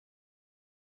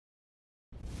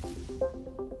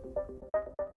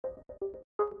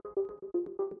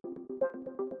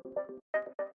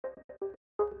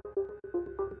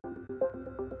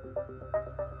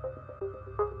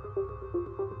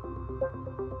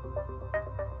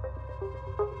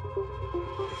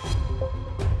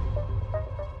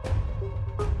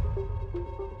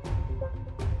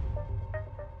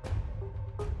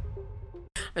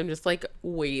I'm just like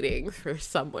waiting for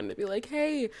someone to be like,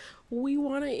 hey, we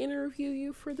want to interview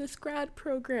you for this grad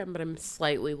program. But I'm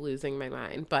slightly losing my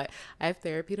mind. But I have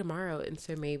therapy tomorrow. And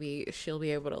so maybe she'll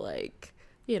be able to, like,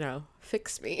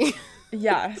 fix me.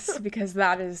 Yes, because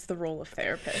that is the role of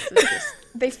therapist. It's just,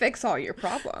 they fix all your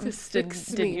problems. Just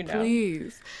fix me, you know?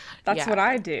 please. That's what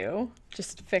I do.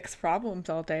 Just fix problems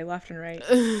all day, left and right.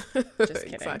 Just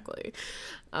kidding. Exactly.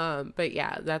 But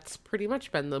yeah, that's pretty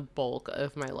much been the bulk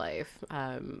of my life.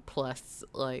 Plus,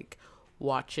 like,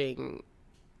 watching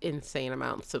insane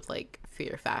amounts of, like,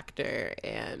 Fear Factor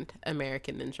and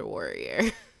American Ninja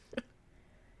Warrior.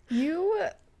 You...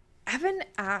 Evan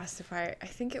asked if I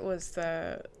think it was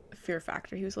the Fear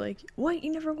Factor. He was like, what,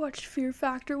 you never watched Fear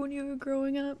Factor when you were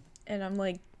growing up? And I'm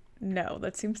like, no,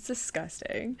 that seems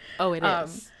disgusting. Oh, it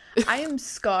is. I am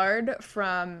scarred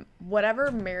from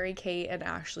whatever Mary-Kate and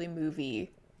Ashley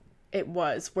movie it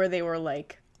was, where they were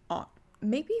like on,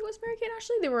 maybe it was Mary-Kate and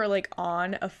Ashley, they were like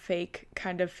on a fake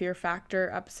kind of Fear Factor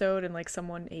episode and like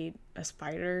someone ate a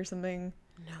spider or something.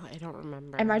 No, I don't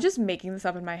remember. Am I just making this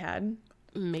up in my head?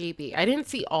 Maybe. I didn't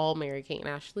see all Mary-Kate and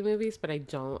Ashley movies, but I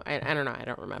don't know. I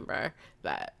don't remember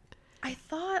that. I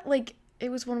thought, like, it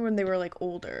was one when they were, like,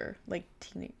 older. Like,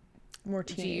 more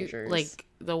teenagers. Like,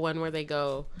 the one where they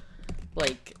go,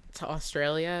 like, to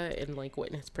Australia in, like,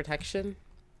 witness protection?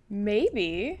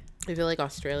 Maybe. I feel like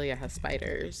Australia has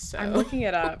spiders, so. I'm looking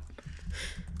it up.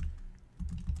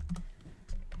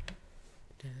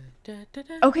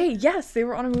 Okay, yes, they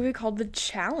were on a movie called The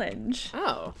Challenge.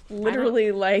 Oh.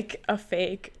 Literally like a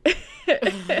fake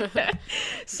part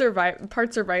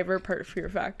Survivor, part Fear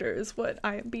Factor is what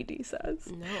IMDb says.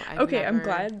 No, I'm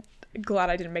glad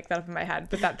I didn't make that up in my head,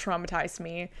 but that traumatized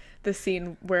me. The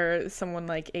scene where someone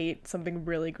like ate something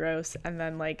really gross and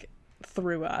then like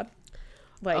threw up.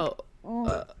 Like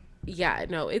yeah,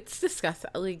 no, it's disgusting.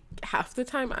 Like, half the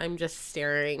time I'm just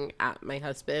staring at my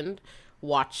husband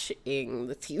watching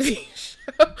the TV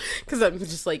show because I'm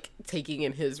just like taking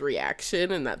in his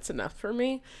reaction, and that's enough for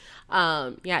me.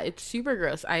 Yeah, it's super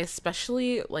gross. I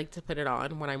especially like to put it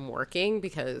on when I'm working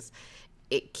because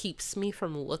it keeps me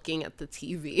from looking at the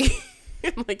TV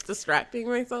and like distracting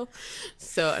myself.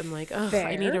 So I'm like, oh,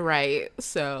 I need to write,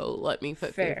 so let me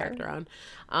put Fear Factor on.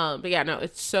 But yeah, no,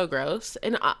 it's so gross.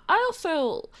 And I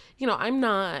also, I'm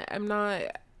not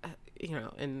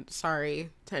and sorry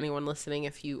to anyone listening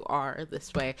if you are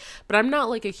this way, but I'm not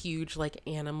like a huge like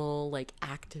animal like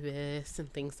activist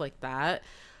and things like that.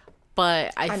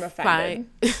 But I'm offended.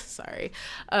 Sorry.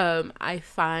 I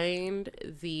find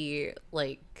the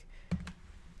like,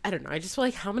 I don't know, I just feel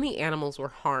like how many animals were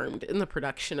harmed in the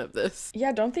production of this.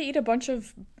 Yeah, don't they eat a bunch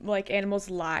of like animals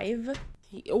live?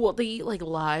 Well, they eat like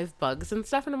live bugs and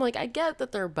stuff, and I'm like, I get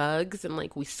that they're bugs and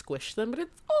like we squish them, but it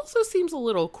also seems a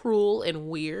little cruel and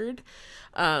weird.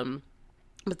 But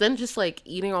then just like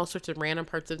eating all sorts of random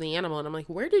parts of the animal, and I'm like,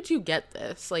 where did you get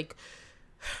this? Like,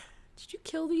 did you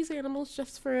kill these animals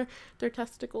just for their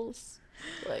testicles?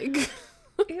 Like,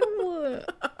 ew.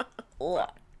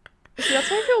 See,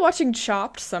 that's why I feel watching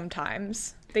Chopped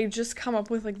sometimes. They just come up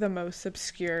with like the most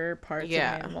obscure parts of an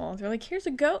animal. They're like, here's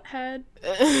a goat head.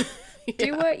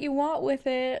 Do what you want with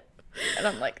it. And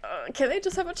I'm like, can they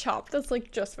just have a chop that's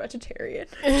like just vegetarian?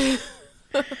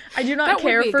 I do not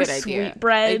care for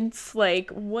sweetbreads. Like,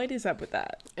 what is up with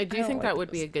that? I do think that would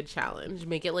be a good challenge.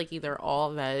 Make it like either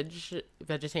all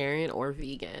vegetarian or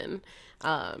vegan.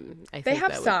 They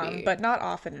have some, but not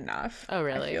often enough. Oh,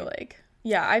 really? I feel like.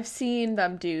 Yeah, I've seen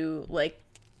them do like,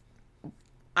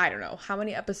 I don't know, how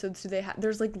many episodes do they have?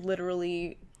 There's like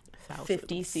literally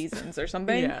 50 seasons or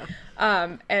something.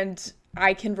 Yeah. And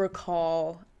I can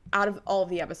recall out of all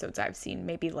the episodes I've seen,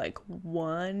 maybe like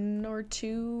 1 or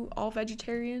 2 all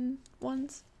vegetarian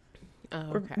ones. Oh, okay.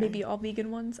 Or maybe all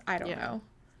vegan ones. I don't know.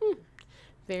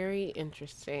 Very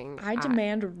interesting. I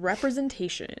demand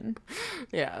representation.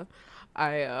 Yeah.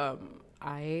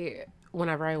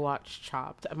 Whenever I watch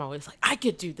Chopped, I'm always like, I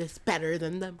could do this better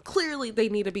than them. Clearly they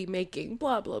need to be making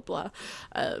blah, blah, blah.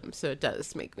 So it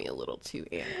does make me a little too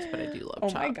amped, but I do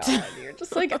love Chopped. Oh my God, you're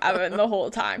just like Evan the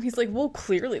whole time. He's like, well,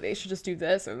 clearly they should just do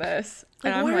this or this.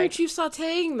 Like, and why aren't you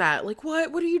sauteing that? Like,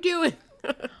 what are you doing?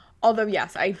 Although,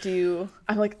 yes, I do.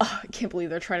 I'm like, oh, I can't believe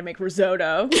they're trying to make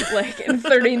risotto. Like, in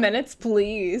 30 minutes,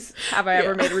 please. Have I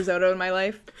ever made risotto in my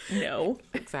life? No.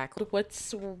 Exactly.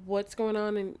 What's going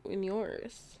on in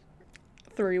yours?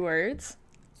 3 words.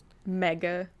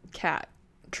 Mega cat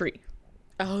tree.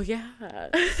 Oh, yeah.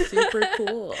 Super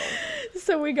cool.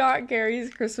 So we got Gary's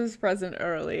Christmas present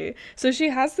early. So she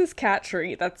has this cat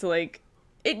tree that's like,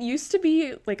 it used to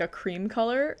be like a cream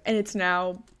color, and it's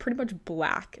now pretty much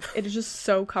black. It is just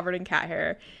so covered in cat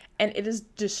hair, and it is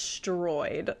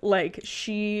destroyed. Like,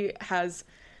 it has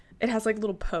like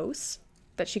little posts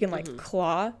that she can like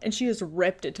claw, and she has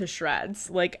ripped it to shreds.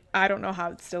 Like, I don't know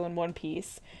how it's still in one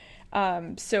piece.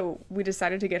 So we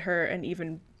decided to get her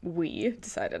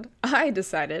I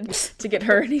decided to get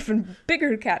her an even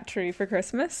bigger cat tree for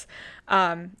Christmas.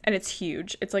 And it's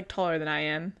huge. It's like taller than I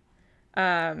am.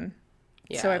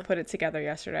 So I put it together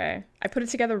yesterday. I put it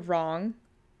together wrong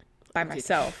by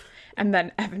myself, and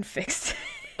then Evan fixed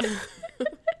it.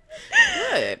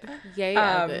 Good. Yay,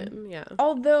 Evan. Yeah.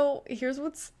 Although, here's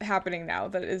what's happening now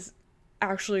that is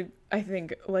actually, I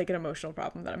think, like an emotional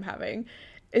problem that I'm having,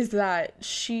 is that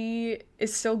she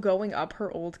is still going up her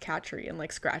old cat tree and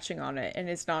like scratching on it, and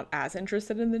is not as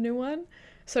interested in the new one.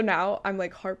 So now I'm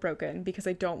like heartbroken because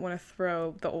I don't want to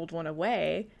throw the old one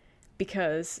away,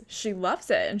 because she loves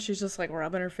it, and she's just like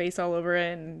rubbing her face all over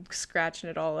it and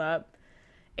scratching it all up.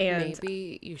 And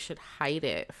maybe you should hide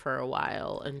it for a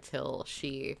while until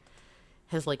she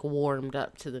has like warmed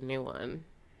up to the new one.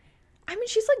 I mean,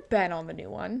 she's like been on the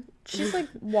new one. She's like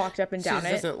walked up and down it.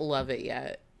 She doesn't love it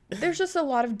yet. There's just a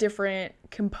lot of different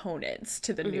components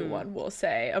to the new one, we'll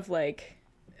say, of like,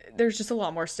 there's just a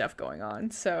lot more stuff going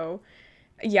on. So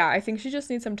yeah, I think she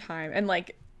just needs some time, and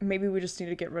like, maybe we just need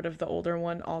to get rid of the older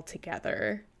one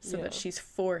altogether so that she's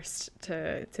forced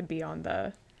to be on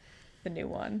the new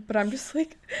one. But I'm just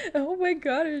like, oh my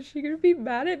god, is she gonna be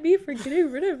mad at me for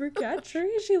getting rid of her cat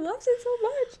tree? She loves it so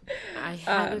much. I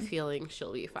have a feeling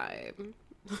she'll be fine.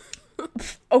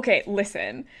 Okay,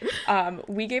 listen.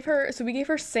 We gave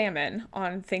her salmon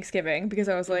on Thanksgiving because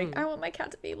I was like, I want my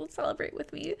cat to be able to celebrate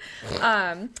with me.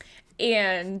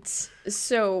 And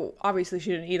so obviously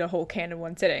she didn't eat a whole can in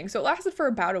one sitting. So it lasted for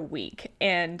about a week.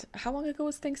 And how long ago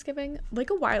was Thanksgiving? Like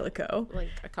a while ago. Like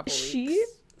a couple weeks. She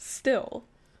still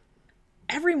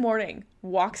every morning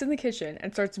walks in the kitchen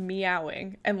and starts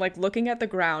meowing and like looking at the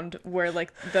ground where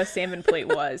like the salmon plate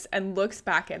was, and looks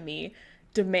back at me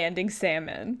demanding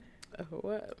salmon.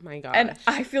 Oh my gosh. And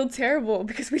I feel terrible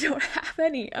because we don't have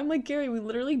any. I'm like, Gary, we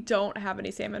literally don't have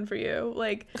any salmon for you.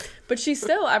 Like, but she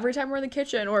still, every time we're in the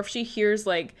kitchen, or if she hears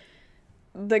like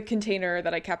the container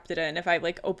that I kept it in, if I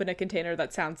like open a container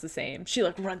that sounds the same, she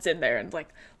like runs in there and like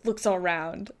looks all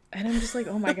around. And I'm just like,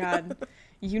 oh my god,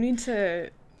 you need to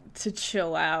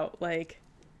chill out. Like,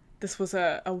 this was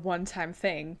a one-time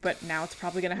thing, but now it's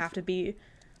probably gonna have to be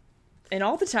an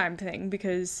all-the-time thing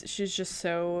because she's just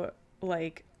so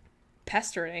like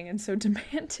pestering and so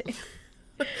demanding.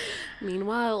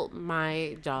 Meanwhile,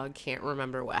 my dog can't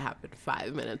remember what happened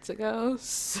 5 minutes ago.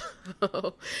 So,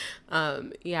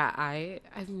 yeah,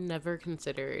 I've never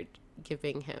considered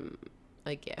giving him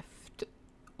a gift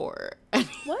or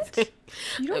anything. What?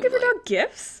 You don't give your dog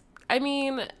gifts? I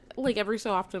mean, like every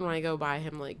so often when I go buy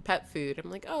him like pet food, I'm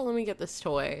like, oh, let me get this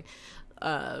toy.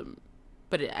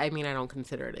 But I mean, I don't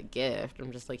consider it a gift.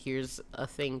 I'm just like, here's a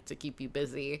thing to keep you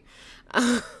busy.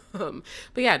 But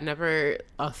yeah, never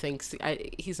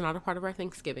he's not a part of our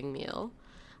Thanksgiving meal.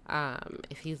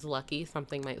 If he's lucky,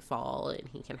 something might fall and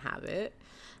he can have it.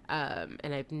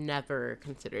 And I've never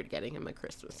considered getting him a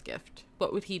Christmas gift.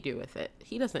 What would he do with it?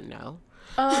 He doesn't know.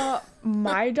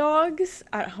 My dogs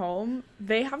at home,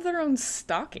 they have their own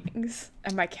stockings,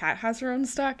 and my cat has her own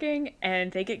stocking,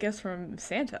 and they get gifts from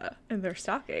Santa in their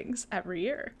stockings every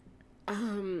year.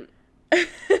 I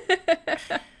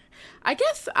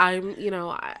guess I'm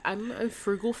a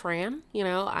frugal Fran,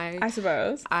 I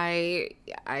suppose. I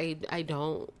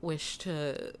don't wish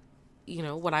to,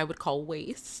 what I would call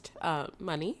waste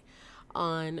money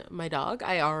on my dog.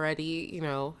 I already,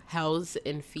 house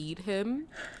and feed him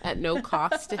at no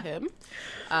cost to him.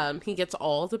 He gets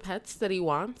all the pets that he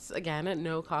wants, again, at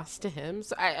no cost to him.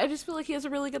 So I just feel like he has a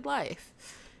really good life.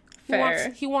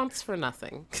 Fair. He wants for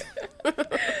nothing.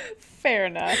 Fair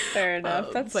enough.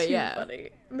 That's too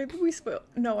funny. Maybe we spoil.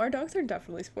 No, our dogs are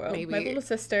definitely spoiled. Maybe. My little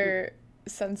sister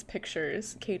sends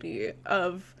pictures, Katie,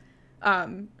 of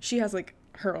she has like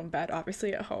her own bed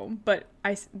obviously at home, but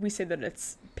we say that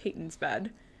it's Peyton's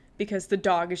bed because the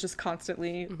dog is just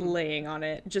constantly laying on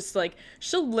it. Just like,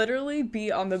 she'll literally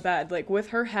be on the bed like with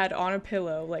her head on a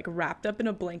pillow, like wrapped up in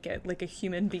a blanket like a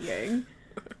human being.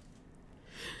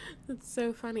 That's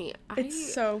so funny.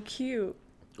 It's so cute.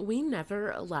 we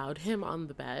never allowed him on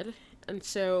the bed. And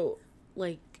so,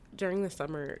 like, during the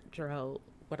summer, Jarrell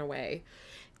went away.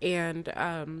 And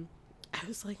I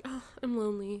was like, oh, I'm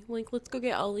lonely. Like, let's go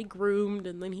get Ollie groomed,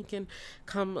 and then he can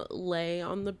come lay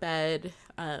on the bed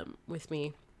with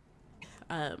me.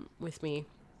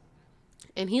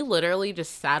 And he literally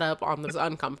just sat up on this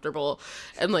uncomfortable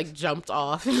and, like, jumped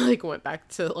off and, like, went back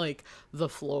to, like, the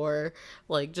floor,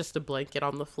 like, just a blanket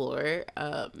on the floor.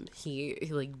 He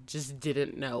like, just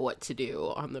didn't know what to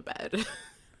do on the bed.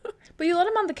 But you let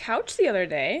him on the couch the other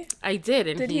day. I did.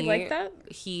 And did he like that?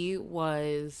 He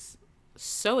was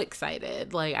so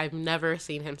excited. Like, I've never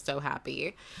seen him so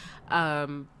happy.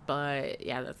 But,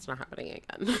 yeah, that's not happening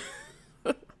again.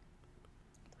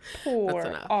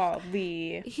 Poor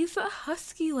Ollie. He's a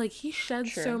husky. Like, he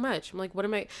sheds so much. I'm like,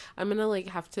 I'm gonna, like,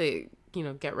 have to, you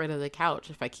know, get rid of the couch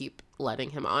if I keep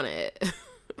letting him on it.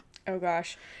 Oh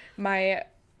gosh, my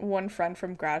one friend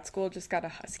from grad school just got a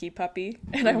husky puppy,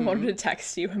 and I wanted to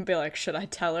text you and be like, should I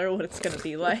tell her what it's gonna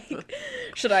be like?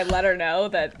 Should I let her know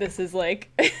that this is,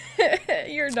 like,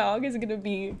 your dog is gonna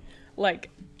be, like,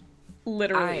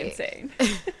 literally insane?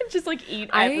 Just, like,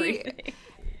 eat everything.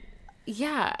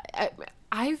 Yeah,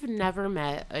 I've never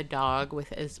met a dog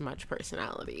with as much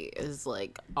personality as,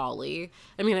 like, Ollie.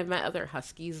 I mean, I've met other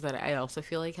huskies that I also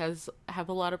feel like have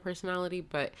a lot of personality,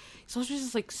 but he's also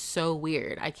just, like, so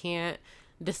weird. I can't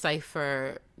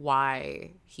decipher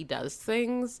why he does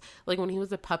things. Like, when he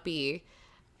was a puppy,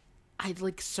 I'd,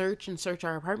 like, search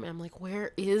our apartment. I'm like,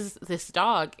 where is this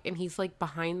dog? And he's, like,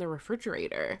 behind the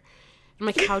refrigerator. I'm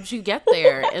like, how'd you get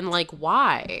there? And, like,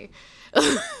 why?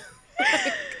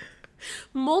 Like,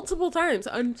 multiple times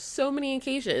on so many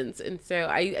occasions. And so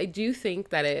I do think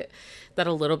that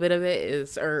a little bit of it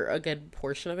is, or a good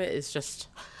portion of it is, just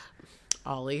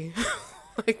Ollie.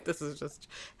 Like, this is just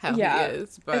how he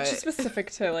is. But it's just specific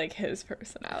to, like, his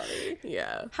personality.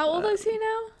 Yeah. How old is he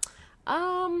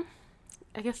now?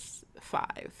 I guess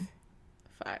 5.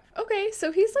 Okay,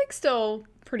 so he's, like, still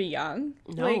pretty young.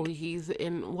 No, like, he's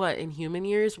in human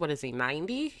years, what is he,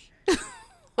 90?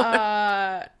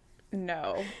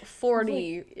 No,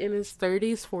 40. Like in his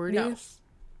 30s, 40s? No.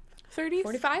 30s?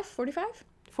 45?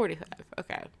 45,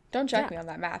 okay. Don't check me on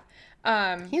that math.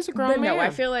 He's a grown man. No, I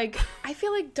feel like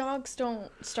dogs don't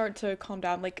start to calm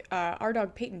down. Like, our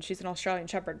dog Peyton, she's an Australian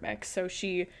Shepherd mix, so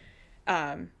she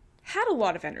had a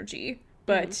lot of energy,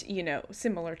 but, you know,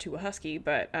 similar to a husky,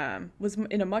 but was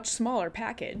in a much smaller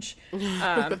package,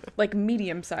 like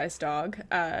medium-sized dog.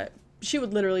 She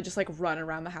would literally just, like, run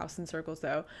around the house in circles,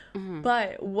 though.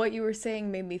 But what you were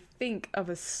saying made me think of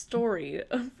a story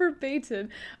for Peyton.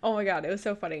 Oh, my God. It was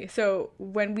so funny. So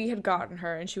when we had gotten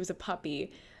her and she was a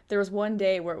puppy, there was one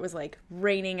day where it was, like,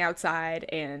 raining outside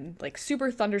and, like, super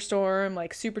thunderstorm,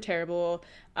 like, super terrible.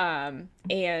 And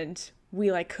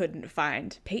we, like, couldn't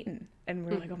find Peyton. And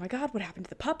we're like, oh, my God, what happened to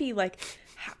the puppy? Like,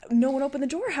 no one opened the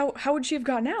door. How would she have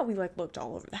gotten out? We, like, looked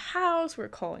all over the house. We were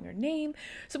calling her name.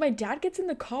 So my dad gets in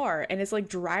the car and is, like,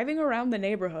 driving around the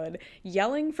neighborhood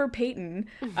yelling for Peyton,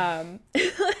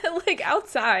 like,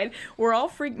 outside. We're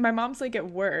all my mom's, like, at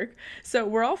work. So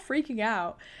we're all freaking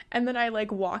out. And then I,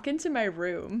 like, walk into my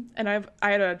room, and I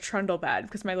had a trundle bed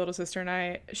because my little sister and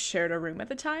I shared a room at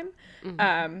the time.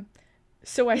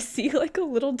 So I see, like, a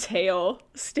little tail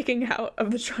sticking out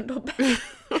of the trundle bed.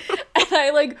 And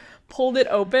I, like, pulled it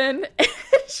open, and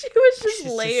she was just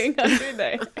laying under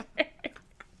there.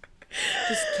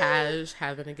 Just cash,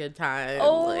 having a good time,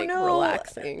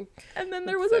 relaxing. And then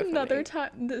there was another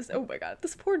time, oh my God,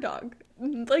 this poor dog.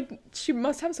 Like, she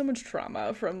must have so much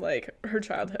trauma from, like, her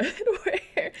childhood.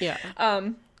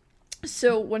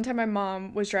 So one time my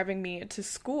mom was driving me to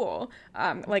school,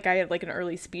 like I had, like, an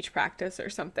early speech practice or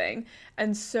something.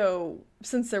 And so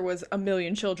since there was a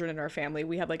million children in our family,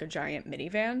 we had, like, a giant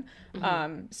minivan.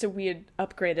 So we had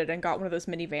upgraded and got one of those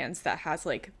minivans that has,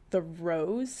 like, the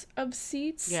rows of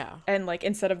seats. Yeah. And, like,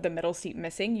 instead of the middle seat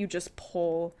missing, you just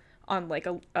pull on, like,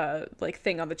 a like,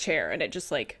 thing on the chair, and it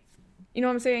just, like, you know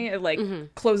what I'm saying? It, like,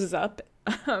 closes up.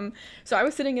 So I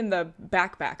was sitting in the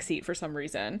back seat for some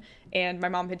reason, and my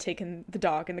mom had taken the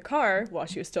dog in the car while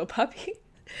she was still a puppy.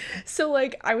 So,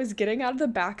 like, I was getting out of the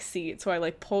back seat, so I,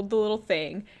 like, pulled the little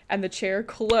thing, and the chair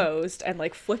closed and,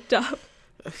 like, flipped up.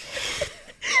 And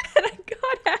I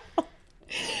got out.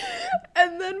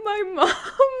 And then my mom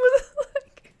was,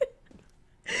 like,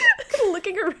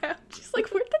 looking around. She's like,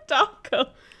 where'd the dog go?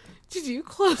 Did you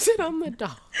close it on the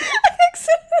dog?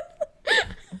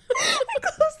 I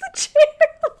closed the chair.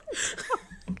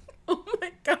 Oh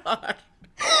my God.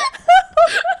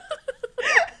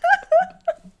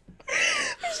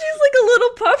 She's like a little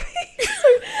puppy. So,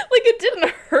 like, it didn't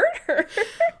hurt her.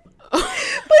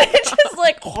 But it just,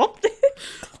 like,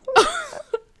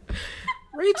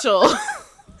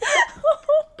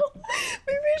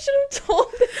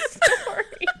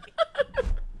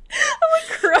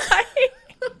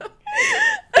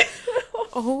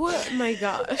 Oh my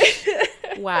gosh.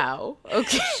 Wow.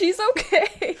 Okay. She's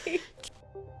okay.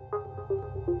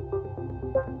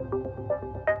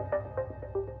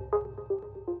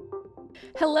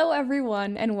 Hello,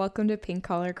 everyone, and welcome to Pink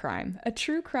Collar Crime, a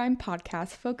true crime podcast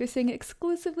focusing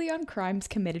exclusively on crimes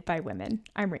committed by women.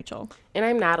 I'm Rachel. And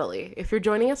I'm Natalie. If you're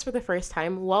joining us for the first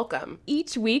time, welcome.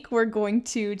 Each week, we're going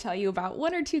to tell you about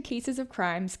one or two cases of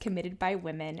crimes committed by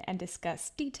women and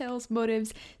discuss details,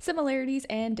 motives, similarities,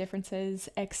 and differences,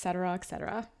 etc.,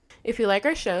 etc. If you like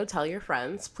our show, tell your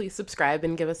friends. Please subscribe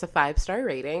and give us a 5-star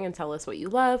rating and tell us what you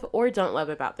love or don't love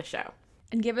about the show.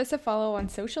 And give us a follow on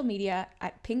social media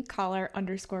at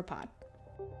pinkcollar_pod.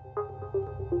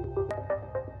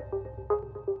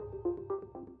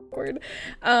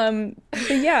 But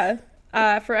yeah,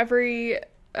 for every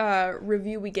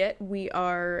review we get, we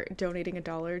are donating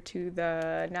 $1 to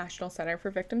the National Center for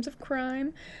Victims of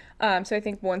Crime. So I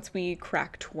think once we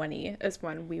crack 20 is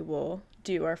when we will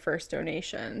do our first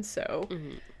donation. So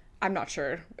I'm not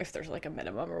sure if there's like a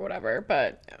minimum or whatever,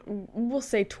 but we'll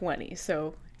say 20.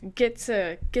 So get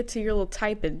to your little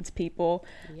type-ins, people.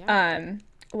 Yeah.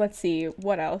 Let's see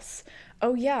what else.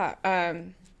 Oh yeah.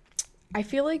 I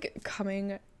feel like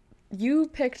you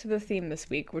picked the theme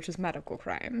this week, which is medical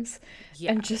crimes.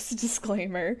 Yeah. And just a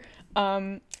disclaimer,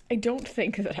 I don't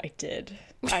think that I did.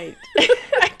 I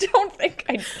don't think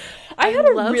I had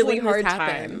a really hard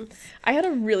time. I had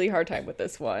a really hard time with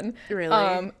this one. Really?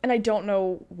 And I don't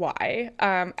know why.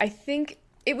 I think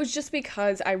it was just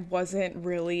because I wasn't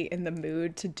really in the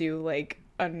mood to do like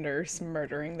a nurse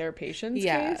murdering their patient's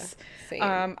case. Same.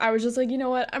 I was just like, you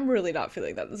know what? I'm really not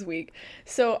feeling that this week.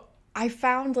 So I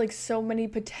found like so many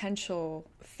potential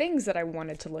things that I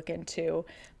wanted to look into,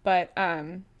 but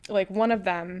like one of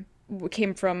them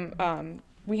came from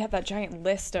we had that giant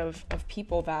list of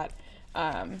people that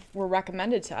were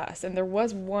recommended to us, and there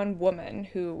was one woman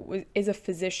who is a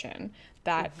physician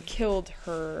that killed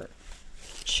her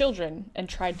children and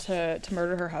tried to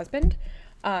murder her husband,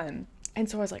 and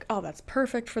so I was like, oh, that's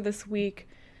perfect for this week.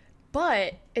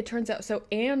 But it turns out, so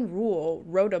Anne Rule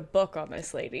wrote a book on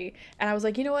this lady, and I was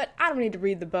like, you know what, I don't need to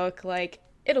read the book, like,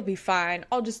 it'll be fine,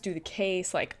 I'll just do the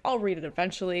case, like, I'll read it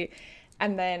eventually.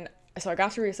 And then, so I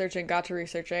got to researching,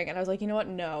 and I was like, you know what,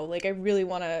 no, like, I really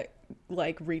want to,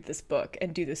 like, read this book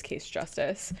and do this case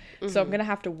justice. So I'm gonna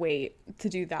have to wait to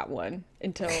do that one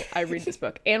until I read this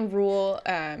book. Anne Rule,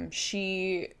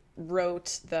 she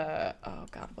wrote oh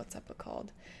god, what's that book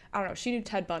called? I don't know, she knew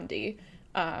Ted Bundy.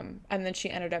 And then she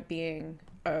ended up being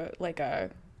like a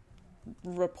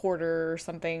reporter or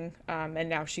something, and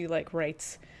now she like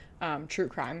writes true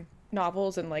crime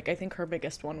novels, and like I think her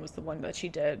biggest one was the one that she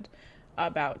did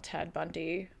about Ted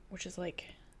Bundy, which is like,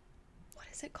 what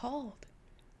is it called?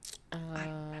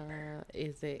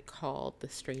 Is it called The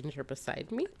Stranger Beside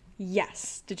Me?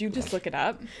 Yes. Did you just look it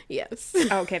up? Yes.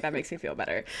 Okay, that makes me feel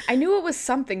better. I knew it was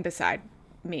something beside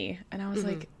me, and I was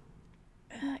like,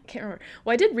 I can't remember.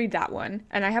 Well, I did read that one,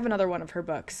 and I have another one of her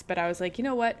books, but I was like, you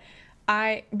know what?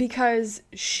 Because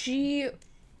she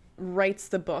writes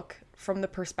the book from the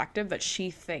perspective that she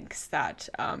thinks that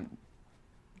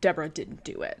Deborah didn't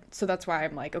do it. So that's why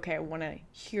I'm like, okay, I want to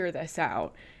hear this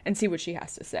out and see what she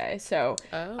has to say. So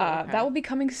that will be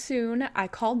coming soon. I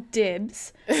called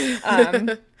dibs.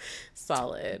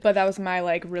 Solid. But that was my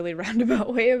like really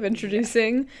roundabout way of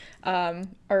introducing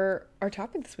our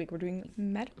topic this week. We're doing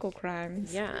medical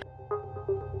crimes. Yeah.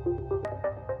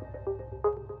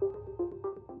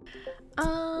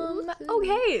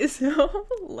 Okay, so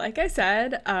like I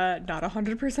said, not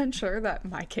 100% sure that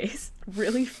my case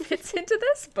really fits into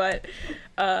this, but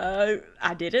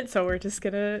I did it, so we're just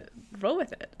gonna roll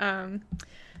with it.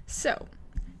 So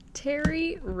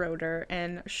Terry Roeder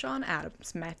and Sean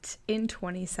Adams met in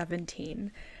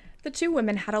 2017. The two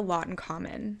women had a lot in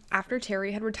common. After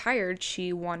Terry had retired,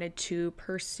 she wanted to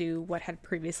pursue what had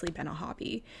previously been a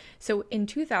hobby. So in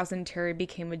 2000, Terry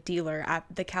became a dealer at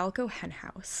the Calico Hen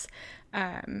House.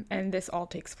 And this all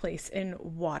takes place in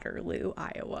Waterloo,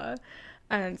 Iowa.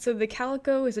 And so the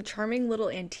Calico is a charming little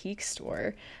antique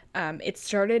store. It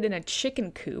started in a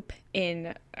chicken coop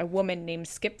in a woman named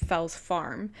Skip Fell's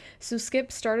farm. So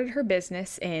Skip started her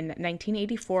business in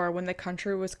 1984 when the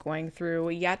country was going through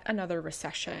yet another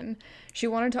recession. She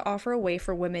wanted to offer a way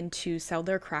for women to sell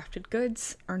their crafted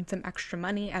goods, earn some extra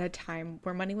money at a time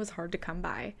where money was hard to come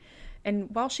by.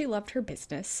 And while she loved her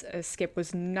business, Skip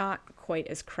was not quite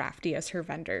as crafty as her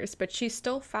vendors, but she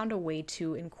still found a way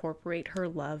to incorporate her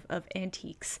love of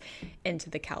antiques into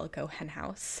the Calico Hen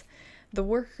House. The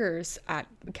workers at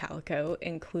Calico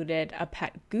included a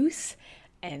pet goose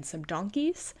and some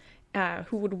donkeys,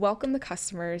 who would welcome the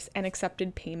customers and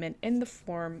accepted payment in the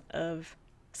form of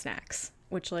snacks,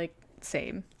 which, like,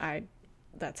 same.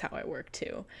 That's how I work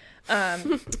too.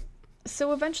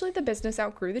 So eventually the business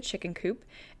outgrew the chicken coop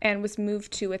and was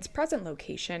moved to its present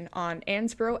location on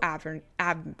Ansborough Avenue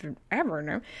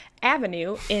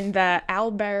in the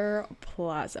Albert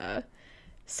Plaza.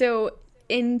 So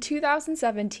in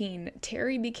 2017,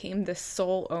 Terry became the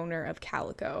sole owner of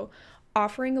Calico,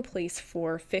 offering a place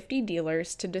for 50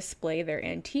 dealers to display their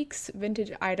antiques,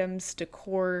 vintage items,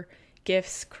 decor,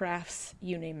 gifts, crafts,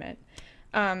 you name it.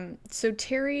 So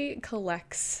Terry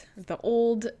collects the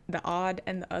old, the odd,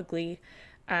 and the ugly,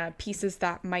 pieces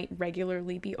that might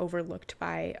regularly be overlooked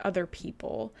by other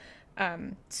people.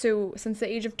 So since the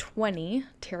age of 20,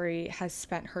 Terry has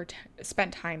spent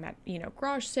time at,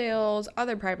 garage sales,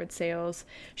 other private sales.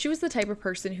 She was the type of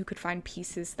person who could find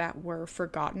pieces that were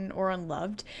forgotten or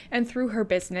unloved, and through her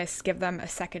business, give them a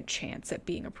second chance at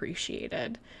being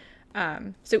appreciated.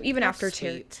 So even after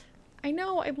Terry... I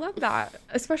know, I love that.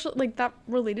 Especially, like, that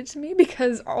related to me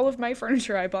because all of my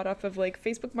furniture I bought off of, like,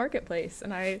 Facebook Marketplace,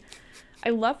 and I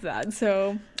love that.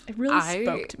 So it really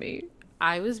spoke to me.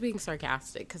 I was being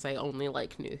sarcastic because I only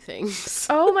like new things.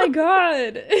 Oh my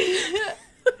god.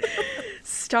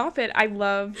 Stop it. I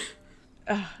love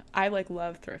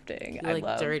thrifting. I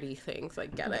love dirty things. I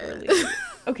get it.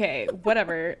 Okay,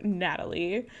 whatever,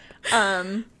 Natalie.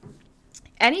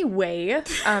 Anyway,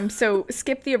 so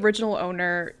Skip, the original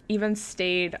owner, even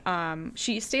stayed on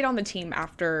the team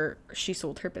after she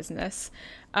sold her business,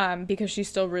 because she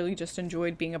still really just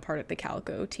enjoyed being a part of the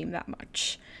Calico team that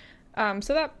much.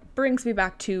 So that brings me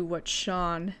back to what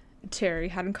Sean and Terry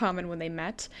had in common when they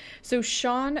met. So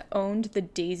Sean owned the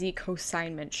Daisy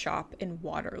Consignment Shop in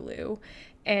Waterloo.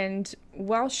 And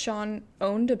while Sean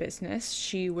owned a business,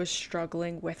 she was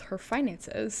struggling with her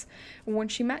finances. When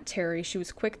she met Terry, she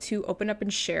was quick to open up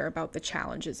and share about the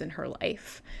challenges in her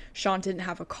life. Sean didn't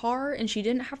have a car, and she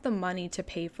didn't have the money to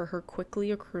pay for her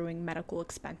quickly accruing medical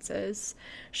expenses.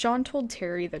 Sean told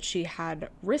Terry that she had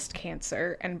wrist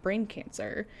cancer and brain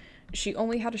cancer. She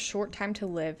only had a short time to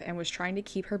live and was trying to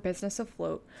keep her business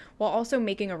afloat while also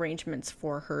making arrangements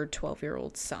for her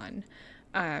 12-year-old son.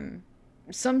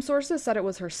 Some sources said it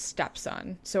was her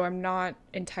stepson, so I'm not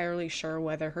entirely sure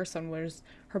whether her son was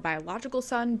her biological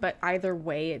son, but either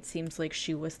way, it seems like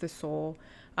she was the sole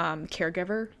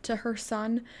caregiver to her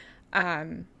son.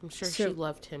 I'm sure she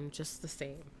loved him just the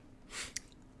same.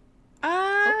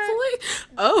 Hopefully.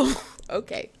 Oh,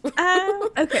 okay.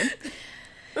 Okay.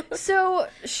 So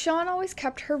Sean always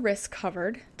kept her wrists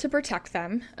covered to protect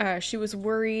them. She was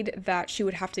worried that she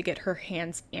would have to get her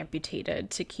hands amputated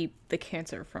to keep the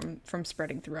cancer from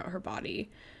spreading throughout her body.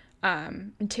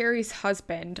 And Terry's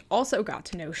husband also got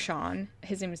to know Sean.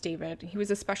 His name was David. He was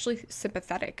especially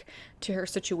sympathetic to her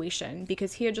situation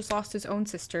because he had just lost his own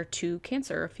sister to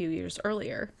cancer a few years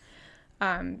earlier.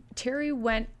 Terry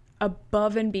went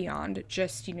above and beyond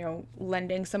just,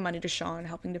 lending some money to Sean,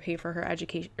 helping to pay for her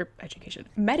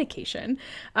medication.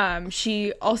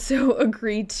 She also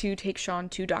agreed to take Sean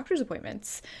to doctor's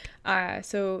appointments.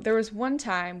 So there was one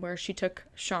time where she took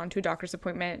Sean to a doctor's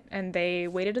appointment and they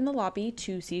waited in the lobby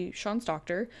to see Sean's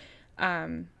doctor,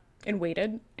 and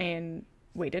waited. And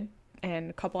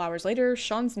a couple hours later,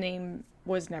 Sean's name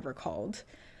was never called.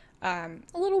 A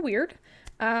little weird.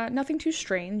 Nothing too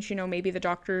strange. Maybe the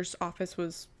doctor's office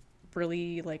was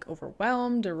really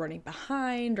overwhelmed or running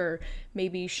behind, or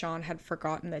maybe Sean had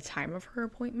forgotten the time of her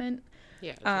appointment.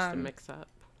 Yeah, just a mix up.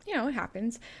 It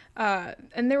happens.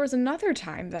 And there was another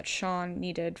time that Sean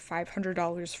needed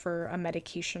 $500 for a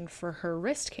medication for her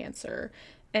wrist cancer,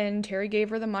 and Terry gave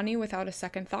her the money without a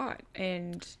second thought.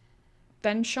 And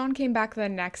then Sean came back the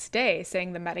next day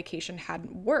saying the medication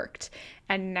hadn't worked,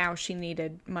 and now she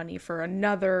needed money for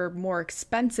another, more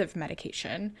expensive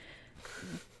medication.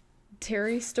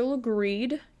 Terry still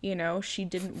agreed. She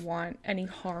didn't want any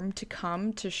harm to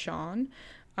come to Sean.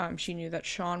 She knew that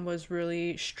Sean was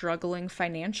really struggling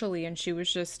financially, and she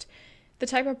was just the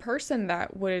type of person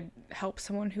that would help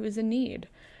someone who is in need.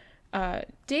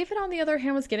 David, on the other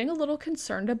hand, was getting a little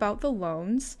concerned about the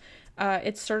loans.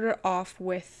 It started off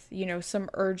with, some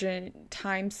urgent,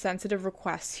 time-sensitive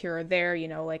requests here or there,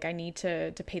 I need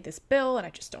to pay this bill, and I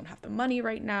just don't have the money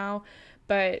right now.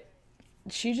 But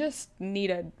she just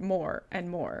needed more and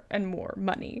more and more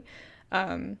money.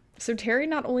 So Terry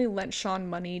not only lent Sean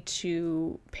money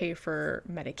to pay for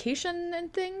medication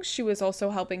and things, she was also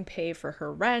helping pay for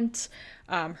her rent,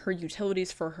 her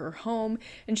utilities for her home,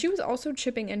 and she was also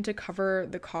chipping in to cover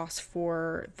the costs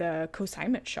for the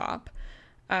consignment shop.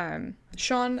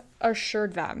 Sean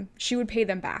assured them she would pay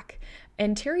them back,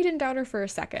 And Terry didn't doubt her for a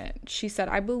second. She said,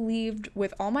 I believed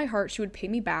with all my heart she would pay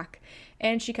me back.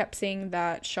 And she kept saying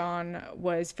that Sean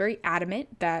was very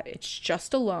adamant that it's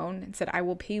just a loan and said, I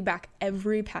will pay you back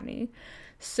every penny.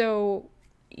 So,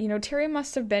 Terry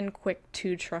must have been quick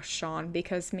to trust Sean,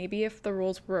 because maybe if the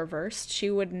roles were reversed, she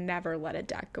would never let a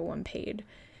debt go unpaid.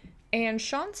 And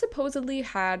Sean supposedly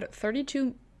had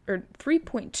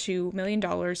 $3.2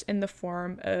 million in the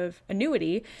form of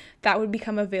annuity that would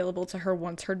become available to her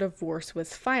once her divorce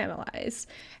was finalized.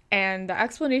 And the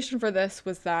explanation for this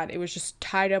was that it was just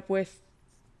tied up with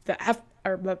the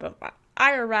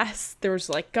IRS. There was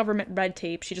like government red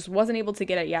tape. She just wasn't able to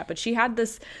get it yet, but she had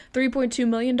this $3.2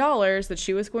 million that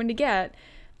she was going to get.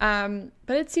 But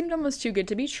it seemed almost too good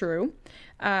to be true.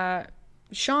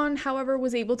 Sean, however,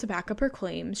 was able to back up her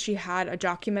claims. She had a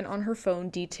document on her phone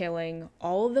detailing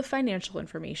all of the financial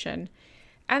information,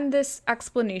 and this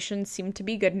explanation seemed to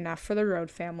be good enough for the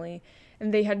Rhode family,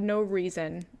 and they had no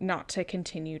reason not to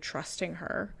continue trusting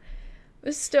her.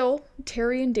 But still,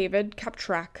 Terry and David kept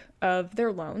track of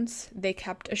their loans. They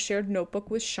kept a shared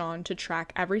notebook with Sean to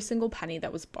track every single penny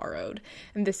that was borrowed,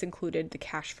 and this included the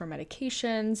cash for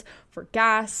medications, for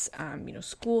gas,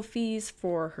 school fees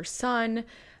for her son.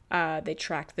 They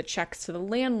tracked the checks to the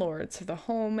landlords of the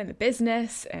home and the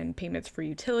business and payments for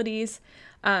utilities.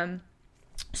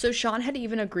 So Sean had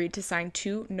even agreed to sign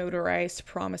 2 notarized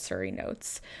promissory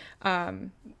notes,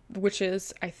 which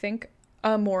is, I think,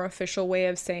 a more official way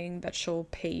of saying that she'll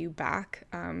pay you back.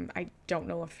 I don't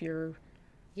know if you're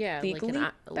legally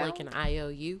like an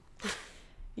IOU.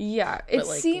 Yeah, it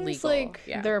seems legal,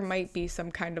 there might be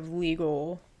some kind of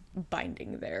legal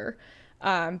binding there.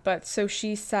 But so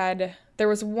she said there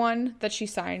was one that she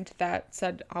signed that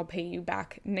said, I'll pay you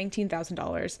back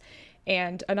 $19,000,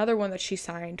 and another one that she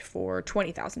signed for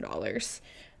 $20,000.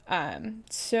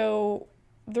 So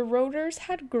the Rhoders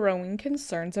had growing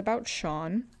concerns about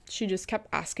Sean. She just kept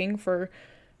asking for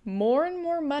more and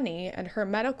more money, and her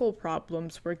medical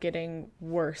problems were getting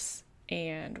worse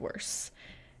and worse.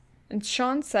 And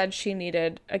Sean said she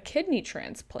needed a kidney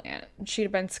transplant. She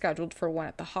had been scheduled for one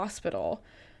at the hospital.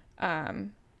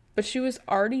 But she was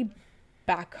already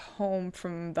back home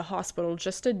from the hospital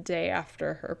just a day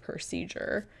after her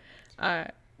procedure.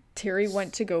 Terry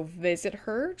went to go visit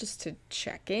her just to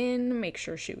check in, make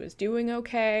sure she was doing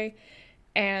okay.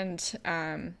 And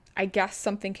I guess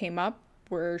something came up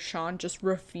where Sean just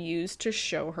refused to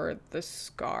show her the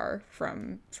scar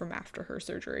from after her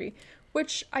surgery,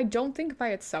 which I don't think by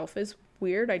itself is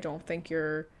weird. I don't think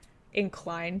you're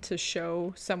inclined to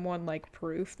show someone like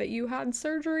proof that you had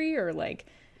surgery, or like,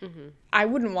 I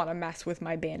wouldn't want to mess with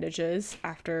my bandages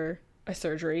after a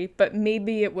surgery, but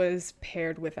maybe it was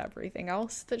paired with everything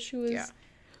else that she was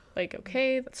like,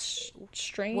 okay, that's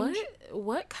strange.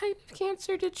 What kind of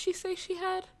cancer did she say she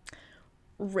had?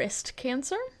 Wrist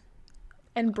cancer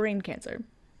and brain cancer.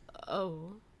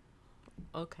 Oh,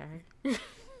 okay.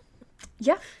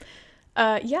 Yeah.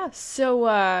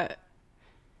 So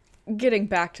getting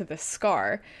back to the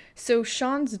scar, so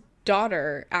Sean's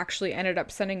daughter actually ended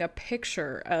up sending a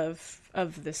picture of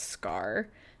this scar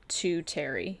to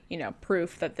Terry,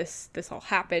 proof that this all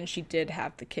happened. She did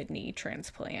have the kidney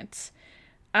transplant.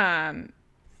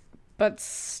 But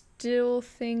still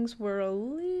things were a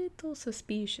little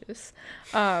suspicious.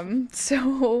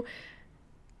 So,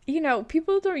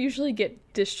 people don't usually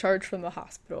get discharged from the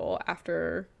hospital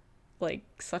after like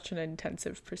such an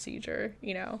intensive procedure,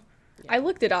 Yeah. I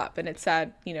looked it up and it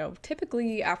said,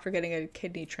 typically after getting a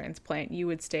kidney transplant, you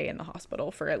would stay in the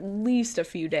hospital for at least a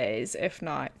few days, if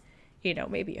not,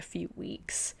 maybe a few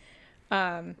weeks.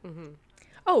 Oh,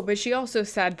 but she also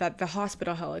said that the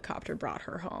hospital helicopter brought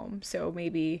her home. So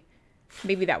maybe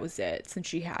that was it, since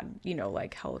she had,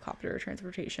 like helicopter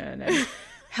transportation. And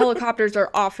helicopters are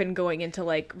often going into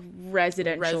like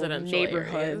residential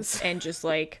neighborhoods areas. And just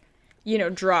like,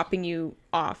 dropping you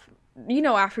off.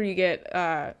 After you get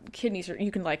kidneys,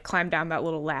 you can like climb down that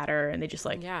little ladder and they just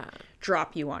like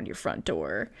drop you on your front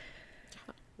door.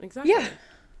 Exactly. Yeah.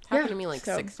 Happened to me like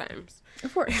 6 times.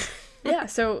 Of course. Yeah.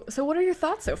 So what are your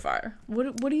thoughts so far?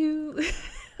 What do you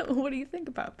what do you think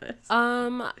about this?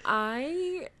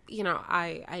 I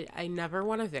never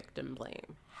want to victim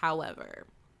blame. However,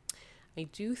 I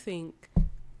do think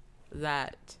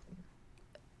that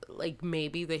like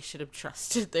maybe they should have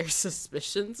trusted their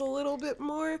suspicions a little bit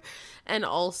more, and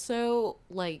also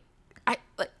I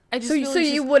just so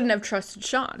you wouldn't have trusted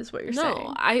Sean, is what you're saying?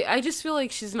 No, I just feel like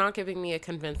she's not giving me a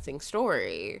convincing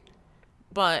story.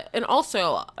 But and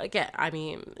also again, I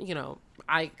mean,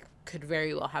 I could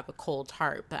very well have a cold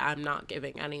heart, but I'm not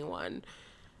giving anyone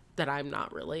that I'm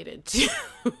not related to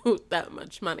that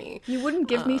much money. You wouldn't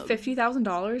give me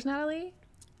 $50,000, Natalie?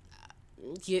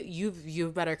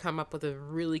 You better come up with a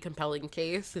really compelling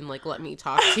case and like let me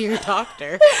talk to your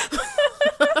doctor.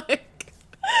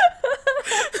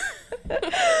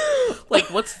 Like,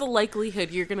 what's the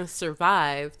likelihood you're gonna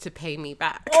survive to pay me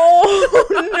back? Oh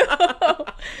no!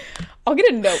 I'll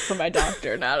get a note from my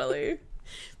doctor, Natalie.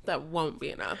 That won't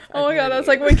be enough. Oh my god, that's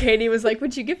like when Katie was like,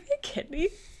 "Would you give me a kidney?"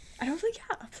 And I was like,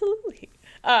 "Yeah, absolutely."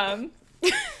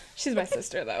 She's my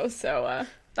sister though, so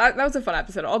that was a fun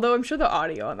episode. Although I'm sure the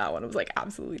audio on that one was like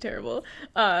absolutely terrible.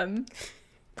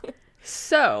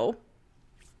 So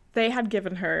they had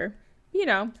given her,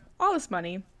 all this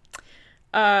money.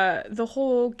 The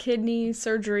whole kidney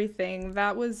surgery thing,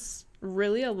 that was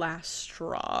really a last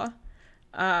straw.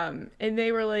 And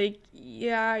they were like,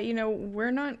 yeah,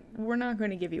 we're not going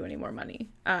to give you any more money.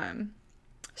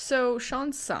 So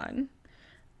Sean's son,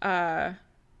 I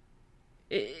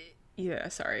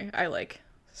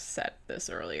said this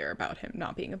earlier about him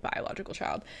not being a biological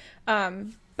child.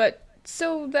 But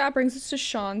so that brings us to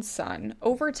Sean's son.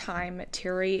 Over time,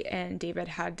 Terry and David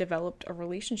had developed a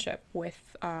relationship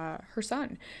with her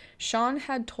son. Sean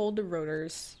had told the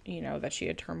Roders, that she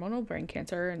had terminal brain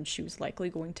cancer and she was likely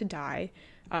going to die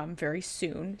very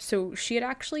soon. So she had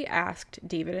actually asked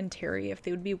David and Terry if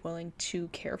they would be willing to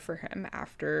care for him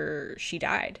after she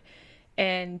died.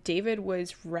 And David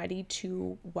was ready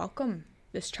to welcome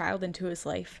this child into his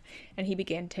life, and he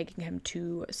began taking him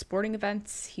to sporting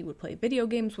events. He would play video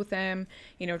games with him,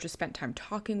 just spent time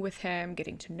talking with him,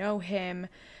 getting to know him.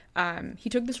 He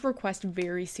took this request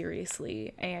very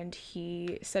seriously, and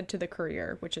he said to the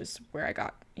Courier, which is where I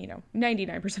got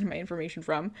 99% of my information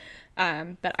from,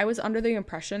 that I was under the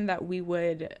impression that we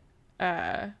would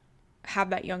have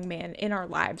that young man in our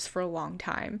lives for a long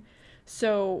time.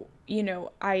 So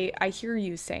I hear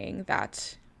you saying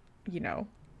that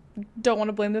don't want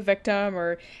to blame the victim,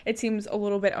 or it seems a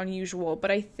little bit unusual,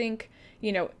 but I think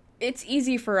it's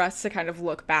easy for us to kind of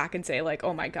look back and say like,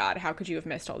 oh my god, how could you have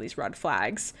missed all these red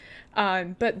flags?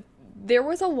 But there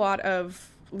was a lot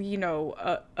of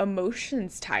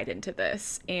emotions tied into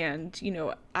this, and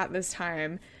at this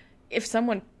time, if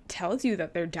someone tells you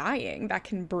that they're dying, that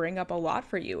can bring up a lot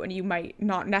for you, and you might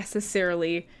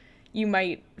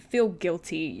feel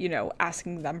guilty,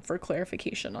 asking them for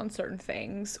clarification on certain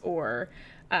things, or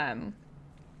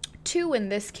two, in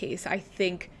this case, I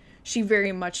think she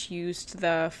very much used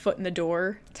the foot in the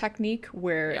door technique,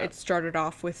 where it started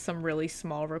off with some really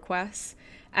small requests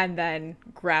and then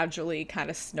gradually kind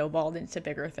of snowballed into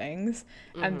bigger things.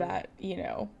 Mm-hmm. And that,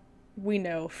 we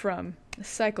know from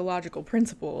psychological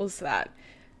principles that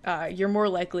you're more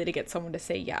likely to get someone to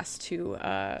say yes to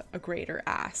a greater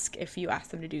ask if you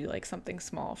ask them to do like something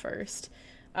small first.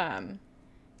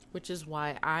 Which is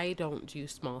why I don't do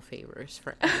small favors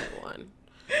for anyone.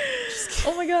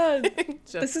 Oh my god.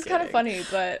 This is kind of funny,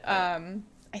 but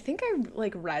I think I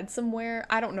like read somewhere,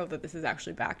 I don't know that this is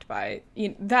actually backed by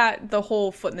that the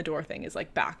whole foot in the door thing is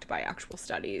like backed by actual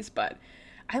studies, but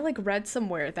I like read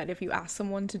somewhere that if you ask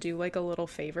someone to do like a little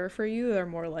favor for you, they're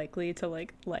more likely to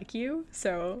like you.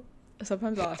 So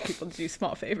sometimes I'll ask people to do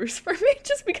small favors for me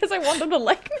just because I want them to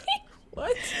like me.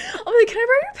 What? I'm like, can I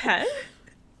borrow your pen?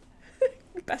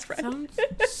 Best friend.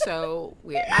 Sounds so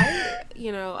weird.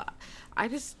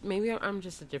 Maybe I'm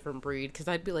just a different breed, because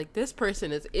I'd be like, this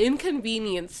person is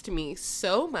inconvenienced to me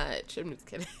so much. I'm just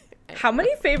kidding. How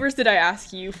many favors did I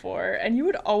ask you for? And you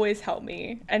would always help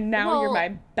me. And now you're my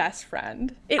best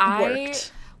friend. It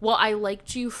worked. Well, I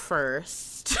liked you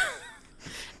first.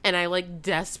 And I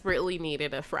desperately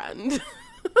needed a friend.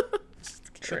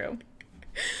 True.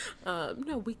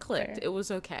 No, we clicked. Fair. It was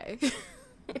okay.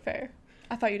 Fair.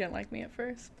 I thought you didn't like me at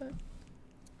first, but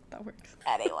that works.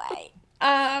 Anyway.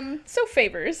 So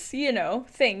favors,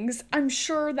 things. I'm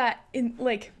sure that in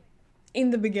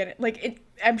the beginning,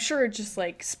 I'm sure it just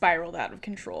spiraled out of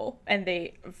control, and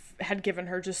they had given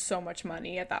her just so much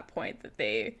money at that point that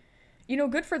they,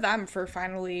 good for them for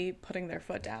finally putting their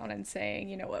foot down and saying,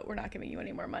 you know what, we're not giving you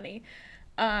any more money.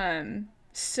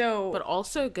 But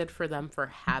also good for them for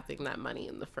having that money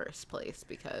in the first place,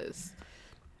 because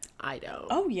I don't.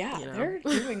 Oh yeah, they're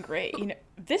doing great.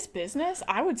 This business,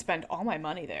 I would spend all my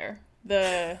money there.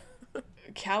 The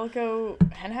Calico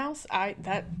hen house,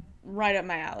 that right up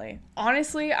my alley.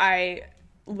 Honestly, I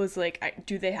was like,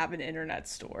 do they have an internet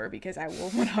store? Because I will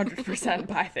 100%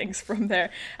 buy things from there.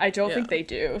 I don't think they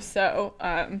do. So,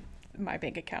 my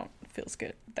bank account feels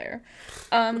good there.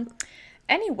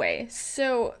 Anyway,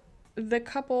 so the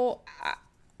couple,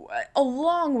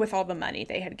 along with all the money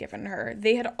they had given her,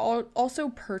 they had also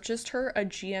purchased her a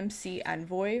GMC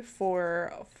Envoy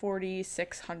for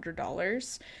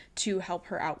 $4,600 to help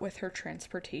her out with her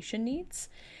transportation needs.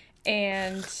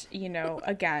 And, you know,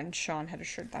 again, Sean had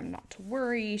assured them not to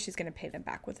worry. She's going to pay them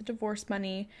back with the divorce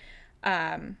money.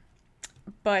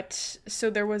 But so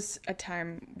there was a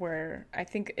time where I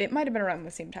think it might have been around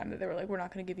the same time that they were like, we're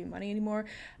not going to give you money anymore.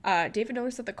 David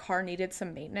noticed that the car needed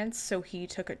some maintenance, so he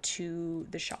took it to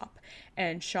the shop.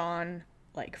 And Sean,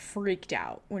 like, freaked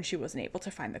out when she wasn't able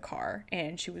to find the car.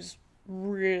 And she was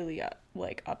really,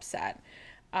 like, upset.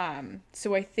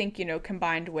 So I think, you know,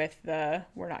 combined with the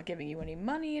we're not giving you any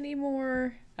money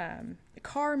anymore, the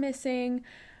car missing,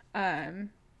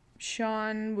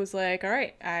 Sean was like, all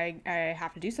right, I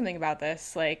have to do something about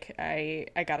this. Like, I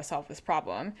got to solve this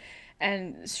problem.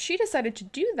 And she decided to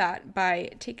do that by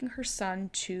taking her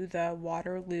son to the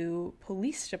Waterloo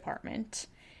Police Department.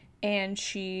 And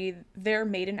she there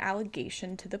made an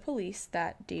allegation to the police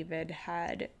that David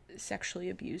had sexually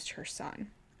abused her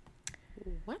son.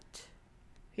 What?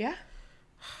 Yeah.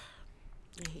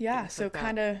 Yeah, so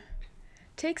kind of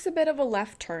takes a bit of a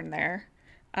left turn there.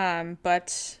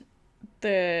 But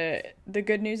the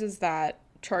good news is that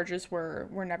charges were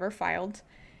never filed,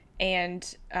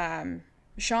 and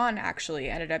Sean actually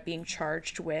ended up being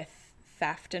charged with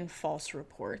theft and false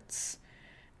reports.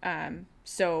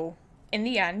 So in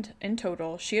the end, in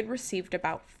total, she had received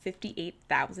about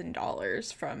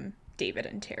 $58,000 from David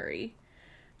and Terry.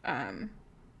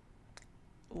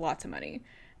 Lots of money.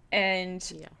 And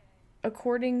yeah.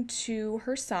 According to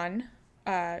her son,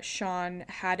 Sean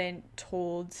hadn't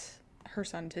told her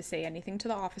son to say anything to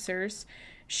the officers.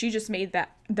 She just made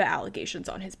the allegations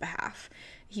on his behalf.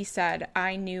 He said,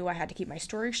 I knew I had to keep my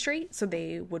story straight so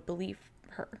they would believe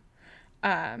her.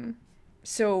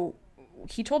 So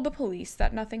he told the police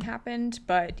that nothing happened,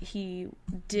 but he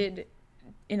did,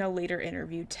 in a later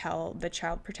interview, tell the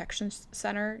Child Protection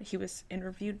Center, he was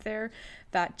interviewed there,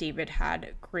 that David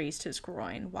had grazed his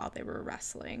groin while they were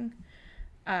wrestling.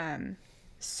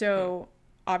 So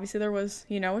obviously there was,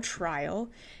 you know, a trial.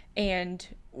 And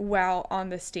while on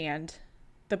the stand,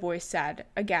 the boy said,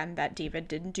 again, that David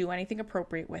didn't do anything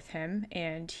appropriate with him,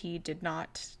 and he did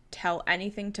not tell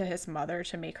anything to his mother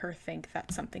to make her think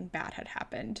that something bad had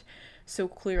happened. So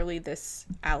clearly this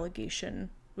allegation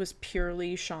was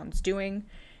purely Sean's doing.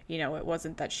 You know, it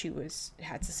wasn't that she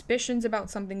had suspicions about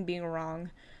something being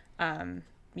wrong.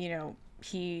 You know,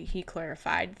 he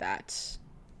clarified that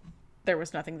there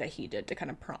was nothing that he did to kind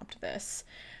of prompt this.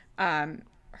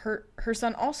 Her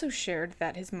son also shared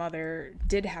that his mother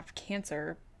did have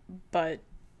cancer, but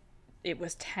it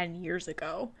was 10 years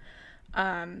ago.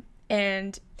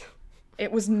 And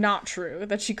it was not true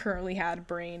that she currently had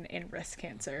brain and wrist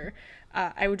cancer.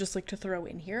 I would just like to throw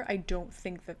in here, I don't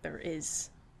think that there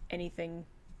is anything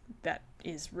that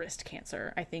is wrist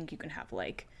cancer. I think you can have,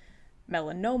 like,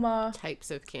 melanoma.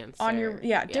 Types of cancer. On your,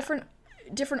 different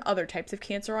other types of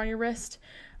cancer on your wrist.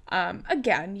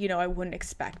 Again, you know, I wouldn't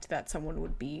expect that someone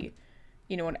would be,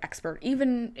 you know, an expert,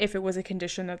 even if it was a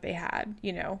condition that they had,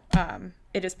 you know.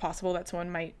 It is possible that someone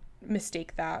might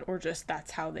mistake that, or just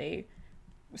that's how they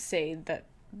say that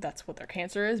that's what their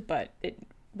cancer is, but it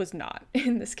was not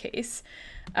in this case.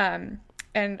 And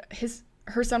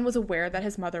her son was aware that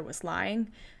his mother was lying,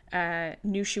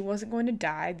 knew she wasn't going to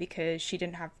die because she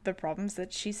didn't have the problems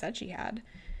that she said she had.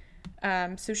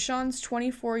 So Sean's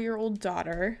 24-year-old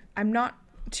daughter, I'm not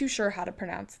too sure how to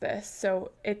pronounce this,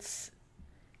 so it's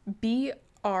Breaunna,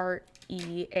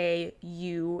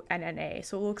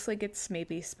 so it looks like it's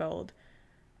maybe spelled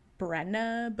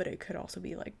Brenna, but it could also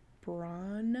be like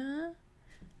Brana.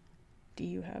 Do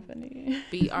you have any?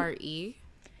 BRE?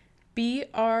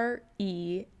 BREAUNNA.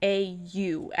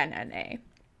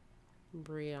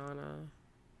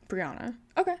 Breaunna.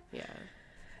 Okay.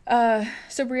 Yeah.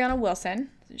 So Breaunna Wilson,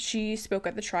 she spoke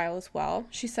at the trial as well.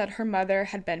 She said her mother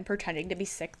had been pretending to be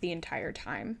sick the entire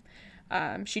time.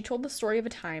 She told the story of a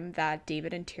time that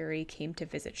David and Terry came to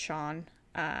visit Sean.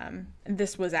 And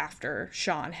this was after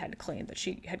Sean had claimed that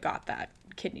she had got that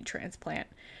kidney transplant.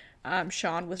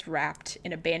 Sean was wrapped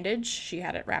in a bandage. She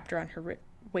had it wrapped around her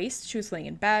waist. She was laying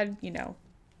in bed, you know,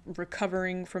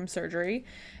 recovering from surgery.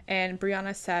 And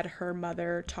Breaunna said her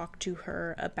mother talked to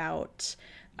her about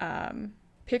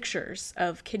pictures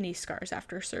of kidney scars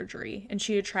after surgery, and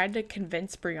she had tried to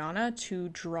convince Breaunna to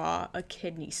draw a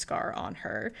kidney scar on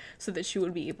her so that she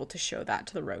would be able to show that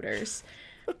to the Roters.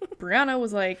 Breaunna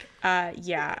was like,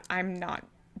 yeah, I'm not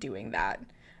doing that.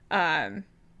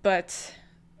 But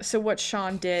so what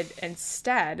Sean did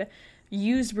instead,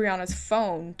 used Breaunna's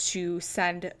phone to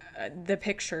send the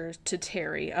pictures to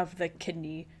Terry of the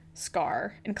kidney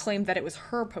scar and claimed that it was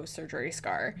her post-surgery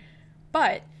scar.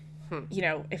 But you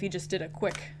know, if you just did a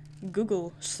quick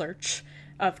Google search,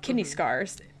 of kidney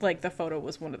scars. Like, the photo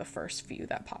was one of the first few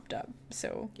that popped up.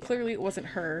 So clearly it wasn't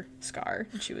her scar.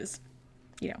 She was,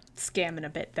 scamming a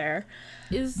bit there.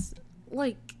 Was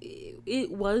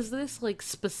this, like,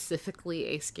 specifically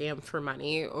a scam for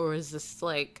money, or is this,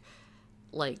 like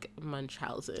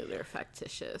Munchausen or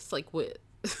factitious? Like, what?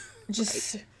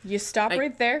 Just, you stop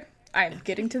right there. I'm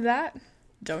getting to that.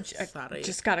 Don't you? I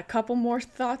just got a couple more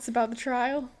thoughts about the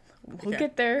trial. We'll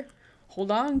get there. Hold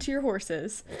on to your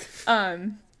horses.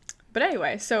 But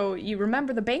anyway, so you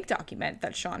remember the bank document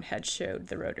that Sean had showed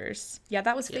the Roders. Yeah,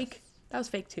 that was fake. That was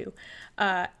fake too.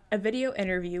 A video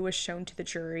interview was shown to the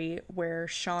jury where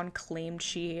Sean claimed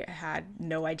she had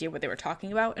no idea what they were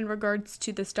talking about in regards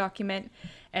to this document.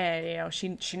 And,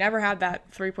 she never had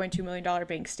that $3.2 million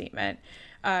bank statement.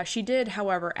 She did,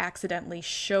 however, accidentally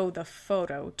show the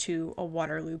photo to a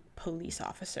Waterloo police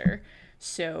officer.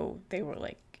 So they were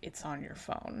like, it's on your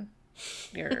phone.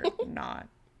 You're not.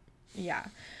 Yeah.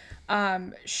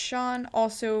 Sean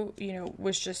also,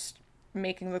 was just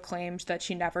making the claims that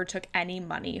she never took any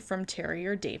money from Terry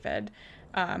or David.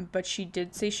 But she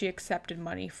did say she accepted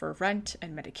money for rent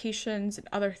and medications and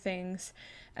other things.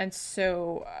 And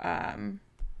so,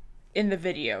 in the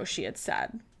video, she had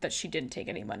said that she didn't take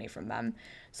any money from them.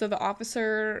 So the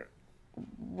officer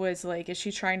was like, is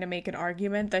she trying to make an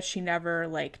argument that she never,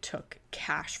 like, took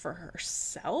cash for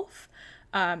herself?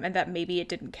 And that maybe it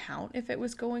didn't count if it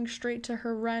was going straight to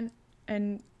her rent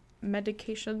and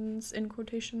medications, in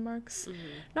quotation marks.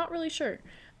 Not really sure.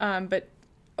 But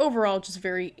overall, just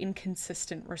very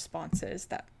inconsistent responses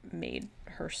that made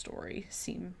her story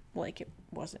seem like it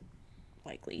wasn't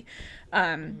likely.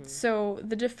 So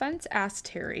the defense asked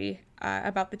Terry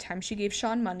about the time she gave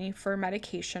Sean money for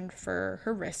medication for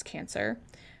her wrist cancer.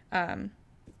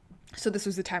 So this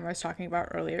was the time I was talking about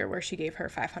earlier where she gave her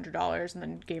 $500 and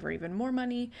then gave her even more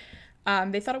money.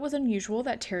 They thought it was unusual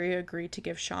that Terry agreed to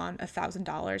give Sean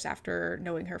 $1,000 after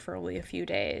knowing her for only a few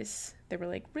days. They were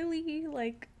like, really?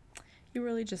 Like, you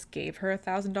really just gave her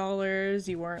 $1,000?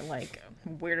 You weren't, like,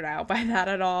 weirded out by that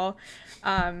at all?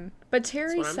 But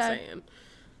Terry said,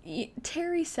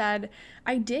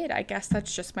 I did. I guess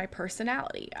that's just my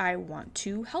personality. I want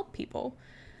to help people.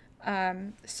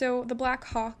 So the Black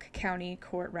Hawk County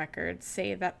court records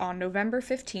say that on November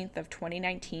 15th of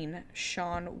 2019,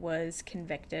 Sean was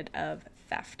convicted of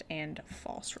theft and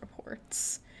false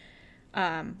reports.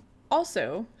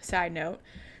 Also, side note,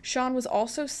 Sean was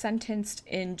also sentenced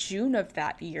in June of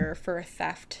that year for a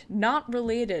theft not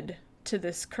related to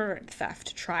this current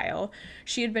theft trial.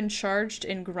 She had been charged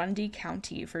in Grundy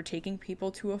County for taking people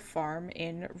to a farm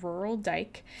in rural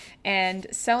Dyke and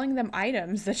selling them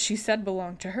items that she said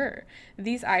belonged to her.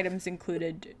 These items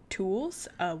included tools,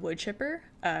 a wood chipper,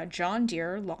 a John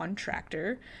Deere lawn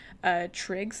tractor, a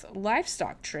Triggs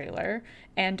livestock trailer,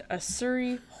 and a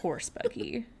Surrey horse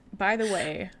buggy. By the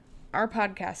way, our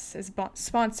podcast is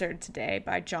sponsored today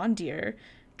by John Deere,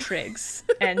 Triggs,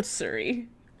 and Surrey.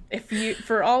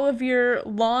 For all of your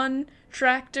lawn,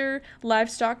 tractor,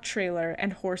 livestock trailer,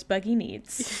 and horse buggy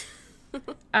needs.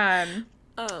 That's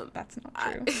not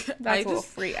true. That's a little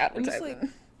free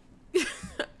advertising.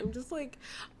 I'm just like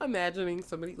imagining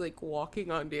somebody like walking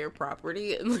onto your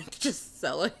property and like just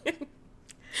selling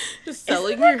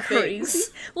your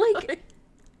things. Like,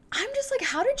 I'm just like,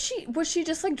 was she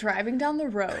just like driving down the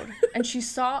road and she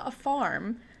saw a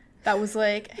farm that was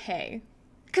like, hey.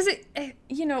 Because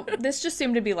this just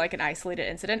seemed to be like an isolated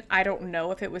incident. I don't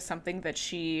know if it was something that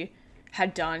she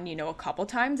had done, a couple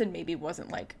times and maybe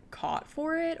wasn't like caught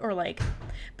for it or like,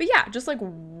 but yeah, just like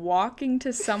walking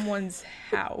to someone's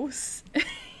house.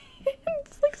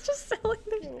 It's like just selling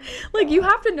them. Like, you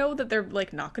have to know that they're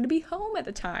like not going to be home at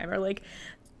the time or like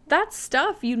that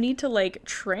stuff you need to like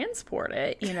transport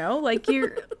it, like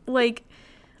you're like.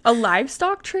 A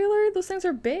livestock trailer? Those things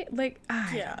are big. Like,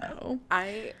 I don't know.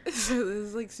 So this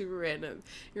is like super random.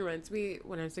 It reminds me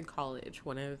when I was in college,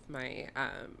 one of my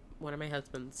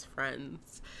husband's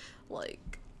friends,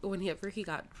 like, whenever he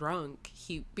got drunk,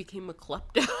 he became a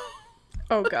klepto.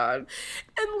 Oh, God.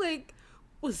 And, like,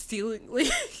 was stealing,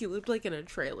 like, he lived, like, in a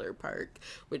trailer park,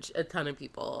 which a ton of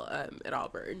people at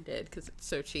Auburn did because it's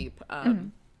so cheap.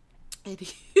 And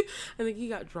I think he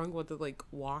got drunk with to like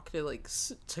walk to like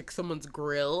take someone's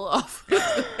grill off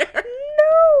of there.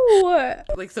 No!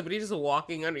 Like somebody just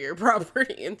walking onto your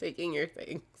property and taking your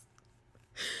things.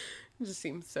 It just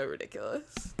seems so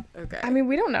ridiculous. Okay. I mean,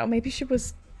 we don't know. Maybe she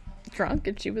was drunk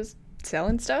and she was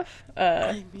selling stuff.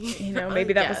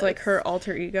 Maybe that was like her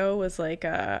alter ego was like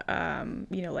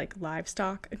like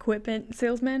livestock equipment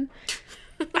salesman.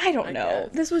 I don't know.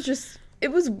 This was just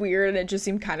it was weird, and it just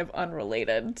seemed kind of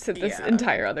unrelated to this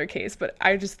entire other case, but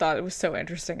I just thought it was so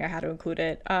interesting I had to include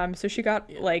it. So she got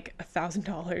like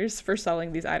 $1,000 for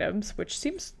selling these items, which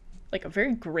seems like a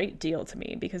very great deal to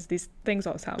me because these things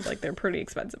all sound like they're pretty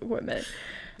expensive equipment.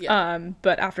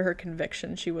 But after her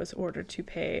conviction, she was ordered to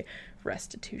pay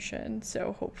restitution,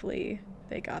 so hopefully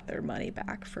they got their money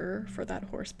back for that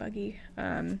horse buggy.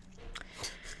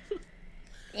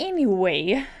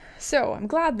 Anyway, so I'm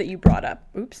glad that you brought up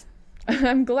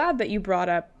I'm glad that you brought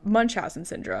up Munchausen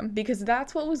syndrome, because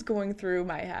that's what was going through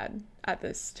my head at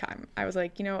this time. I was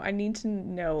like, I need to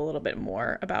know a little bit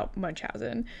more about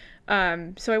Munchausen.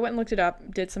 So I went and looked it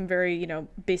up, did some very,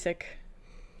 basic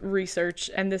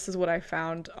research, and this is what I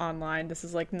found online. This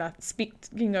is like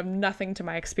speaking of nothing to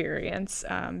my experience,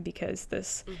 because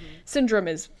this syndrome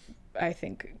is, I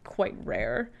think, quite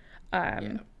rare.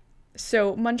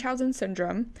 So Munchausen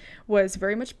syndrome was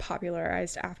very much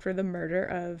popularized after the murder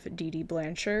of Dee Dee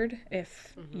Blanchard.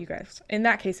 If you guys, in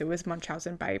that case, it was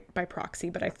Munchausen by proxy,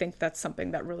 but I think that's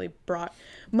something that really brought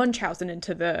Munchausen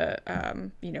into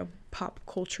the, pop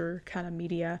culture kind of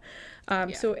media.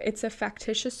 So it's a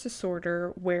factitious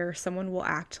disorder where someone will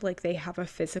act like they have a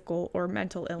physical or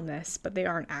mental illness, but they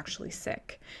aren't actually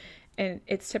sick. And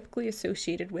it's typically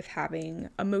associated with having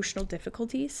emotional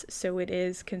difficulties. So it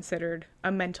is considered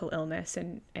a mental illness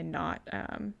and not,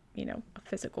 a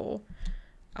physical,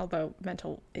 although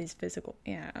mental is physical.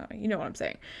 Yeah, you know what I'm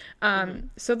saying.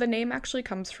 So the name actually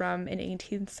comes from an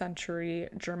 18th century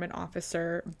German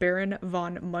officer, Baron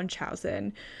von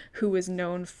Munchausen, who was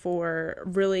known for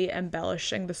really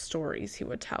embellishing the stories he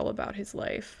would tell about his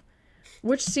life,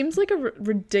 which seems like a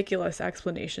ridiculous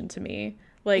explanation to me.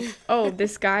 Like, oh,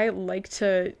 this guy liked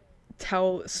to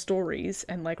tell stories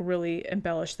and like really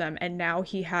embellish them, and now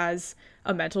he has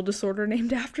a mental disorder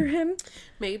named after him.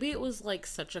 Maybe it was like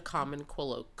such a common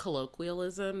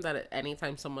colloquialism that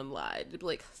anytime someone lied, it'd be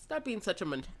like, stop being such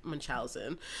a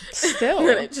Munchausen. Still.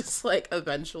 And it just like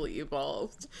eventually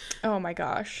evolved. Oh my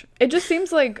gosh. It just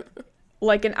seems like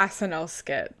an SNL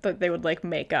skit that they would like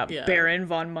make up. Baron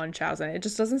von Munchausen. It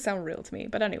just doesn't sound real to me.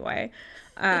 But anyway,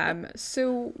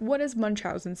 so what does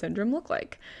Munchausen syndrome look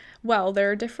like? Well, there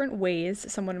are different ways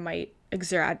someone might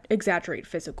exaggerate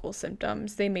physical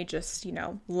symptoms. They may just,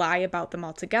 lie about them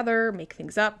altogether, make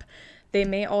things up. They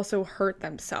may also hurt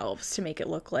themselves to make it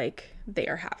look like they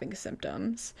are having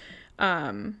symptoms.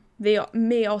 They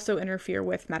may also interfere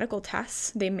with medical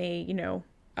tests. They may,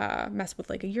 mess with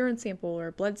like a urine sample or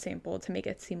a blood sample to make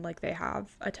it seem like they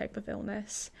have a type of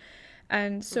illness.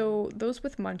 And so those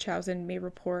with Munchausen may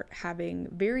report having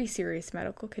very serious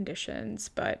medical conditions,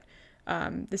 but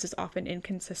this is often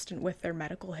inconsistent with their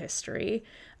medical history.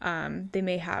 They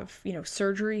may have,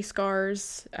 surgery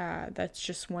scars. That's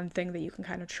just one thing that you can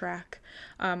kind of track,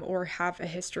 or have a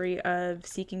history of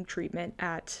seeking treatment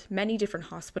at many different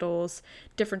hospitals,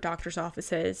 different doctors'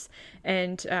 offices,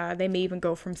 and they may even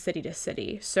go from city to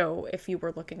city. So if you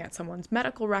were looking at someone's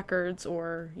medical records,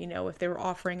 or, if they were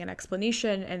offering an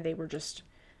explanation and they were just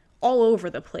all over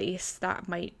the place, that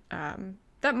might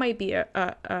be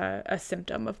a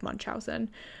symptom of Munchausen.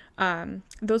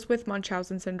 Those with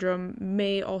Munchausen syndrome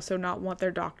may also not want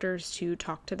their doctors to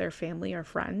talk to their family or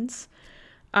friends.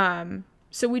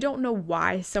 So we don't know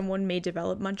why someone may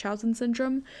develop Munchausen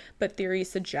syndrome, but theory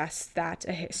suggests that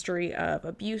a history of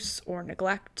abuse or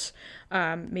neglect,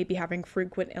 maybe having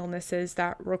frequent illnesses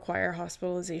that require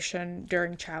hospitalization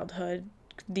during childhood,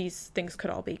 these things could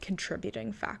all be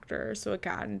contributing factors. So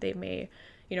again, they may,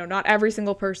 not every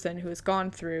single person who has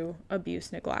gone through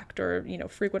abuse, neglect, or,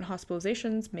 frequent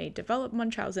hospitalizations may develop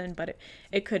Munchausen, but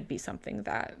it could be something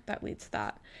that leads to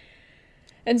that.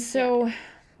 And so,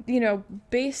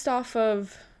 based off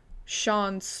of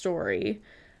Sean's story,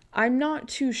 I'm not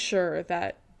too sure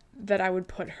that I would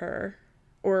put her,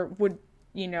 or would,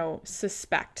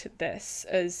 suspect this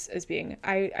as being,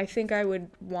 I think I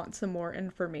would want some more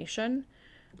information.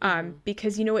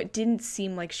 Because, it didn't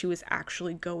seem like she was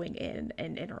actually going in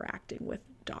and interacting with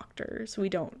doctors. We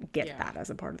don't get that as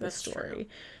a part of the story. True.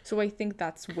 So I think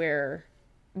that's where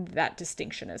that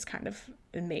distinction is kind of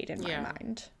made in my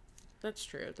mind. That's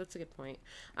true. That's a good point.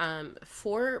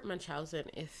 For Munchausen,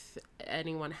 if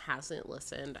anyone hasn't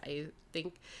listened, I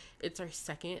think it's our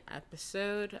second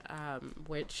episode,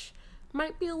 which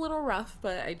might be a little rough,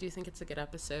 but I do think it's a good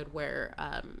episode where,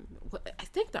 I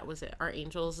think that was it, our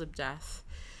Angels of Death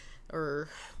or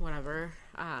whatever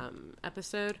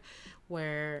episode,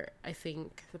 where I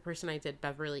think the person I did,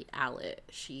 Beverly Allett,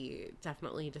 she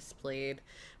definitely displayed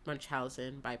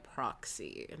Munchausen by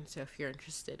proxy. And so if you're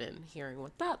interested in hearing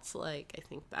what that's like, I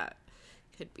think that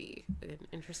could be an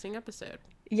interesting episode.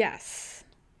 Yes.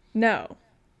 No.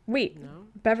 Wait, No?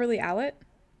 Beverly Allett?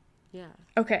 Yeah.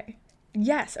 Okay.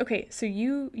 Yes. Okay. So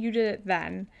you did it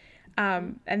then.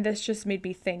 And this just made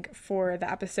me think for the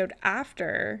episode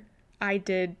after I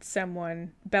did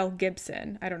someone, Belle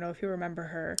Gibson. I don't know if you remember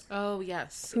her. Oh,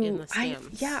 yes. Who In the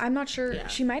Scams. I'm not sure. Yeah.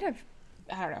 She might have,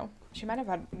 I don't know. She might have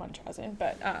had Munchausen,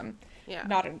 but Yeah.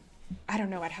 I don't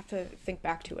know. I'd have to think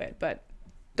back to it, but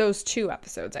those 2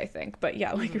 episodes, I think. But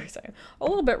yeah, like you were saying, a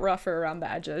little bit rougher around the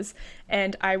edges.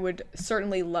 And I would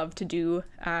certainly love to do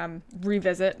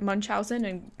revisit Munchausen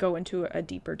and go into a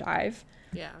deeper dive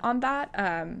on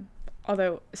that.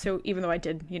 Although, so even though I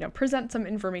did, present some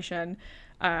information,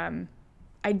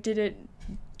 I did it,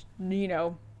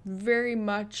 very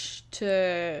much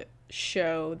to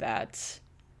show that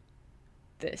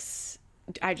this,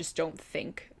 I just don't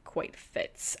think quite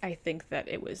fits. I think that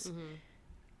it was,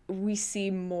 we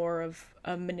see more of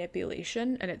a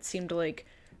manipulation, and it seemed like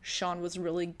Sean was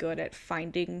really good at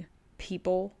finding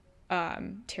people,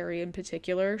 Terry in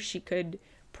particular. She could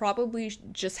probably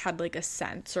just had like a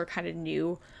sense or kind of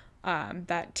knew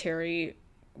that Terry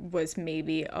was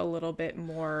maybe a little bit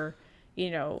more,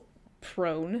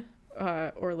 prone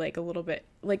or like a little bit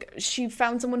like she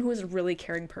found someone who was a really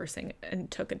caring person and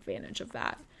took advantage of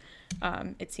that.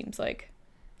 It seems like.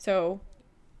 So,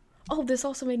 this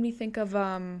also made me think of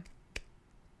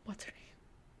what's her name?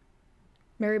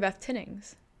 Mary Beth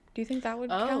Tinnings. Do you think that would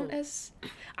count as?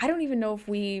 I don't even know if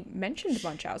we mentioned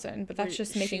Munchausen, but that's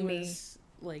just making me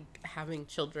like having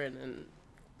children and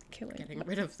getting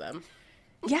rid of them.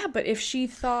 Yeah, but if she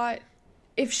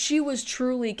was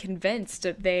truly convinced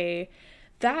that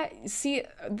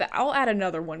I'll add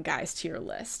another one, guys, to your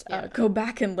list. Go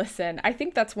back and listen. I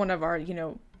think that's one of our,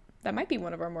 that might be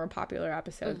one of our more popular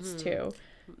episodes too.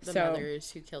 The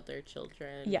mothers who killed their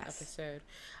children episode.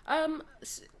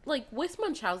 Like with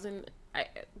Munchausen,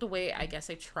 the way I guess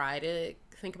I try to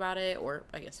think about it, or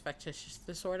I guess factitious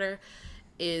disorder,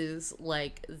 is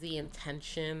like the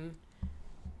intention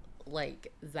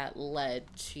like that led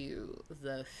to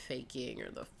the faking or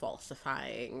the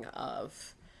falsifying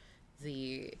of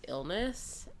the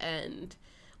illness. And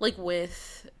like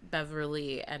with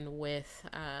Beverly and with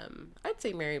I'd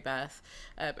say Mary Beth,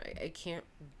 I can't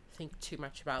think too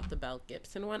much about the Belle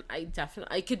Gibson one. I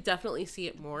could definitely see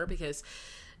it more because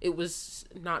it was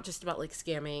not just about like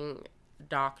scamming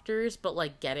doctors, but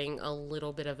like getting a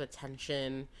little bit of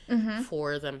attention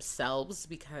for themselves,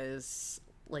 because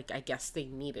like I guess they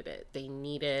needed it. They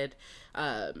needed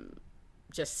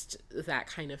just that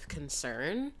kind of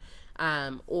concern.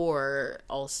 Or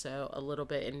also a little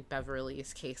bit in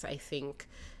Beverly's case, I think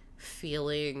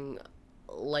feeling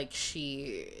like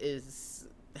she is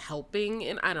helping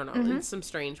in, I don't know, in some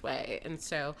strange way. And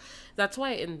so that's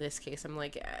why in this case I'm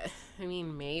like, I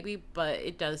mean, maybe, but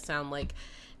it does sound like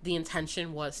the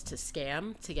intention was to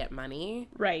scam, to get money.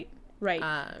 Right.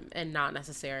 And not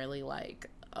necessarily like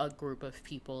a group of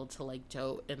people to like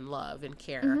dote and love and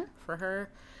care for her.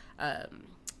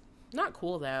 Not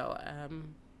cool though.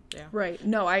 Yeah. Right.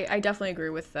 No, I definitely agree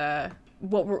with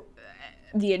what were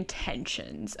the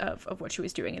intentions of what she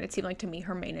was doing. And it seemed like to me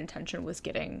her main intention was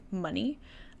getting money.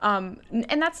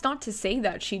 And that's not to say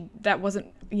that that wasn't,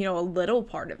 a little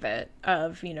part of it,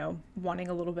 of, wanting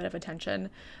a little bit of attention.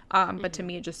 But to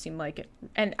me it just seemed like it.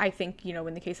 And I think,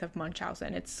 in the case of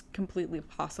Munchausen, it's completely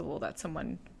possible that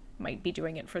someone might be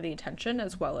doing it for the attention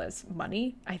as well as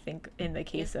money. I think in the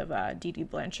case of Dee Dee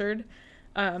Blanchard,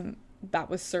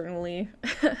 that was certainly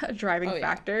a driving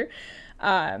factor.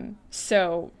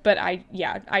 But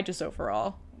I just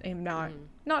overall am not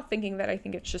thinking that. I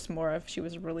think it's just more of she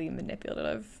was a really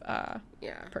manipulative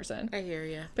person. I hear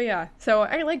you. But yeah, so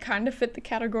I like kind of fit the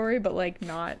category, but like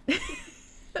not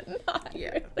not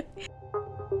really.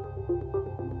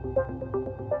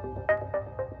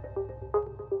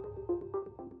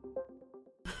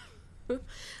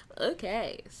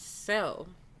 Okay, so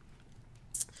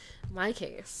my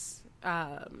case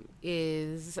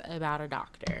is about a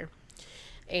doctor,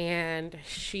 and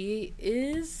she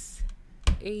is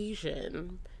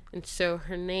Asian, and so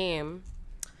her name,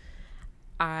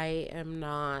 I'm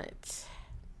not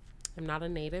a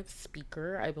native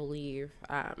speaker. I believe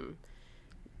her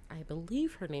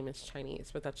name is Chinese,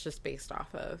 but that's just based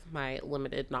off of my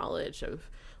limited knowledge of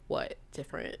what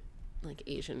different like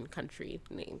Asian country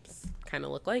names kind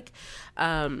of look like. So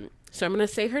I'm going to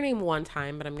say her name one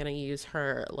time, but I'm going to use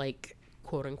her like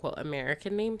quote unquote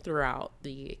American name throughout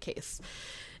the case.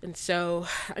 And so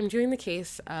I'm doing the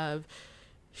case of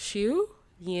Xu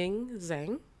Ying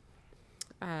Zheng,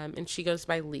 and she goes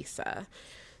by Lisa.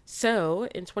 So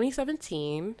in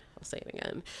 2017, I'll say it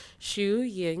again, Xu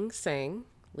Ying Zheng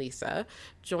Lisa,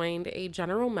 joined a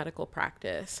general medical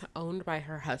practice owned by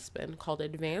her husband called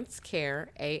Advanced Care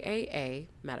AAA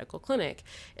Medical Clinic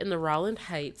in the Rowland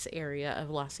Heights area of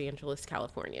Los Angeles,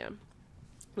 California.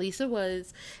 Lisa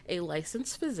was a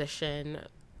licensed physician,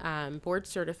 board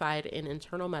certified in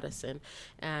internal medicine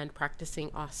and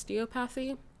practicing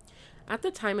osteopathy. At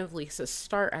the time of Lisa's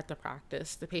start at the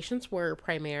practice, the patients were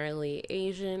primarily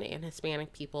Asian and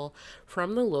Hispanic people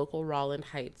from the local Rowland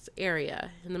Heights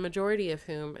area, and the majority of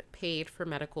whom paid for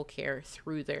medical care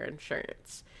through their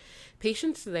insurance.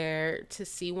 Patients there to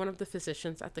see one of the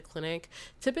physicians at the clinic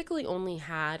typically only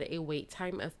had a wait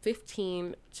time of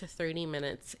 15 to 30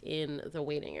 minutes in the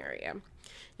waiting area.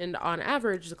 And on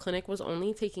average, the clinic was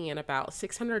only taking in about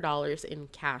 $600 in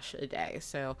cash a day.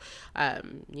 So,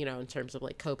 in terms of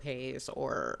like copays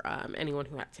or anyone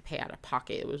who had to pay out of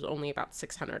pocket, it was only about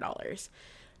 $600.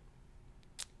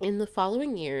 In the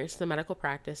following years, the medical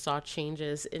practice saw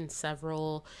changes in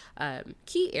several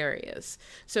key areas.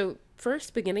 So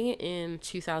first, beginning in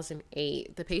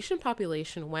 2008, the patient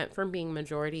population went from being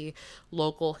majority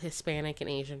local Hispanic and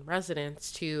Asian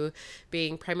residents to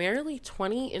being primarily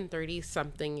 20 and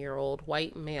 30-something-year-old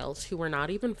white males who were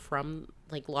not even from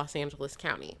like Los Angeles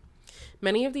County.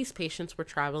 Many of these patients were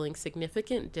traveling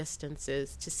significant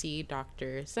distances to see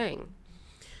Dr. Zhang.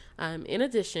 In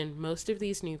addition, most of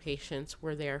these new patients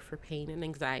were there for pain and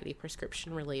anxiety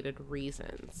prescription-related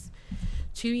reasons.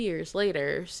 2 years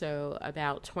later, so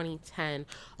about 2010,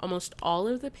 almost all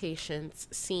of the patients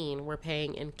seen were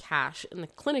paying in cash, and the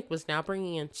clinic was now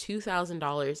bringing in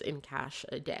 $2,000 in cash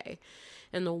a day.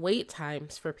 And the wait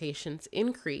times for patients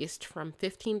increased from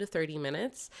 15 to 30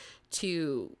 minutes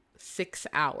to 6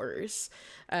 hours.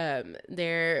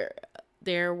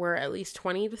 There were at least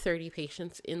 20 to 30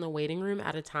 patients in the waiting room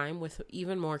at a time, with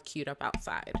even more queued up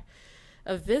outside.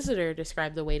 A visitor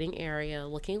described the waiting area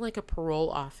looking like a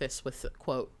parole office with,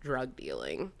 quote, drug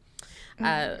dealing.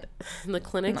 The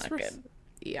clinics were,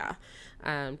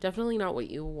 definitely not what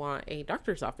you want a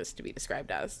doctor's office to be described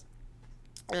as.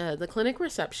 The clinic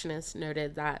receptionist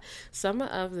noted that some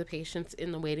of the patients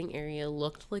in the waiting area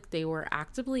looked like they were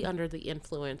actively under the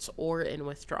influence or in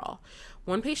withdrawal.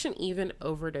 One patient even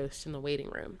overdosed in the waiting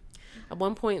room. At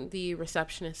one point, the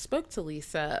receptionist spoke to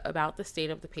Lisa about the state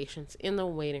of the patients in the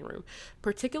waiting room,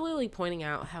 particularly pointing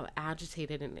out how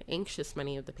agitated and anxious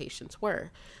many of the patients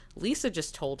were. Lisa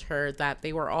just told her that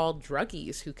they were all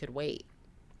druggies who could wait.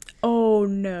 Oh,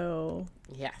 no.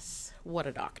 Yes, what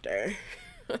a doctor.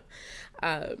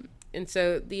 And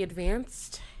so the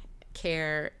Advanced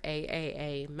Care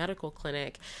AAA Medical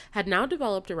Clinic had now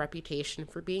developed a reputation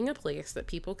for being a place that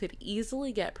people could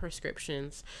easily get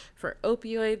prescriptions for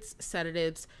opioids,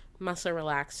 sedatives, muscle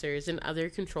relaxers, and other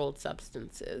controlled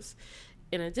substances.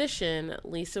 In addition,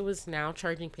 Lisa was now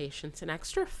charging patients an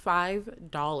extra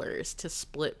 $5 to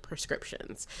split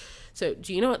prescriptions. So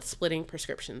do you know what splitting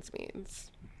prescriptions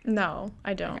means? No,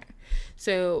 I don't. Okay.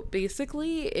 So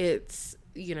basically it's,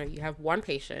 you have one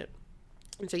patient,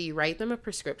 and so you write them a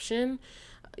prescription.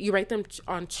 You write them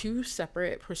on two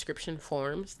separate prescription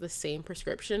forms, the same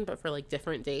prescription, but for like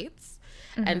different dates.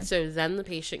 Mm-hmm. And so then the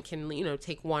patient can,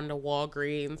 take one to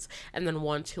Walgreens and then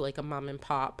one to like a mom and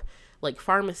pop like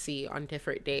pharmacy on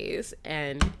different days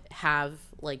and have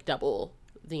like double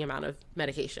the amount of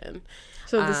medication.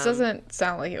 So this doesn't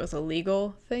sound like it was a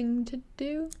legal thing to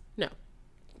do? No,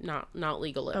 not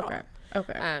legal at all.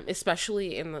 Okay.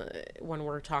 Especially when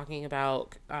we're talking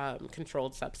about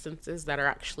controlled substances that are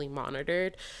actually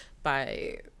monitored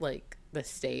by like the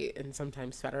state and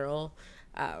sometimes federal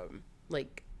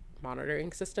like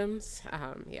monitoring systems.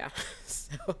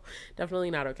 So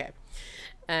definitely not okay.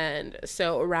 And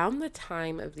so around the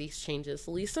time of these changes,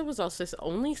 Lisa was also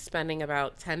only spending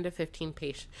about 10 to 15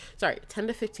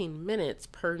 minutes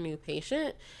per new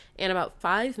patient and about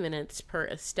 5 minutes per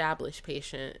established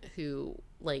patient who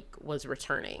was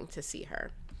returning to see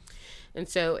her. And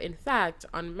so, in fact,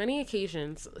 on many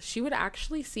occasions, she would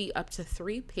actually see up to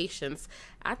 3 patients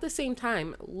at the same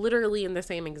time, literally in the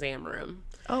same exam room.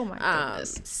 Oh my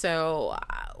goodness. So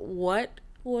what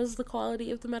was the quality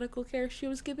of the medical care she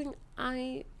was giving?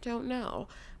 I don't know.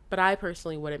 But I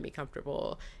personally wouldn't be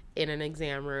comfortable in an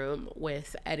exam room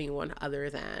with anyone other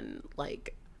than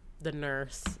like the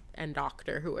nurse and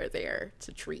doctor who are there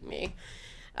to treat me.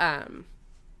 And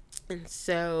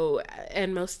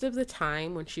most of the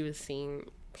time when she was seeing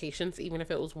patients, even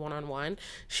if it was one-on-one,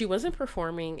 she wasn't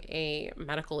performing a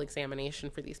medical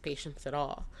examination for these patients at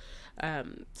all.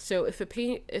 So if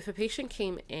a patient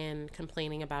came in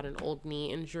complaining about an old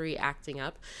knee injury acting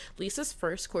up, Lisa's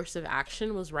first course of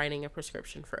action was writing a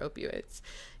prescription for opioids.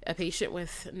 A patient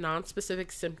with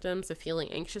non-specific symptoms of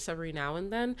feeling anxious every now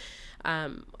and then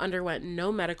underwent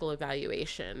no medical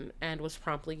evaluation and was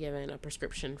promptly given a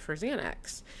prescription for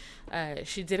Xanax.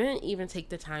 She didn't even take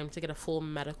the time to get a full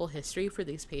medical history for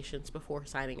these patients before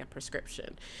signing a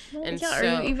prescription. Well, And yeah, so,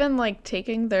 are you even like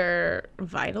taking their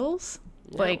vitals?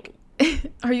 no, Like,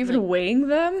 are you even weighing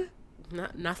them?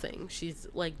 nothing. She's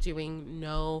like doing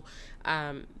no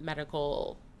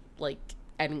medical, like,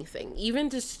 anything. Even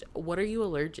just, what are you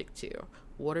allergic to?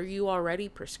 What are you already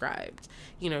prescribed?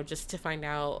 Just to find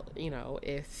out,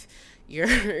 if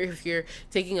you're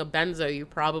taking a benzo, you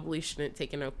probably shouldn't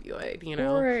take an opioid,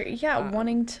 Or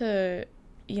wanting to,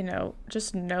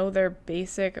 just know their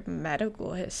basic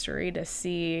medical history to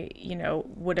see,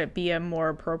 would it be a more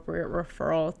appropriate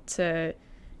referral to,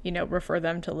 refer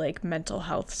them to like mental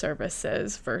health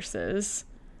services versus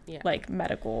like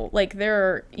medical. Like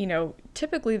they're,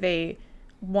 typically they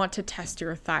want to test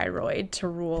your thyroid to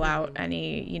rule out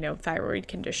any, thyroid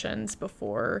conditions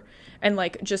before, and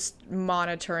like just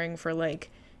monitoring for like,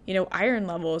 iron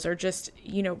levels, or just,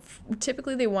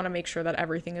 typically they want to make sure that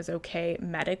everything is okay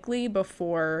medically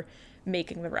before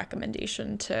making the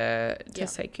recommendation to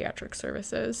psychiatric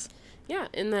services. Yeah.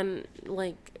 And then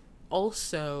like,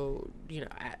 also,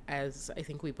 as I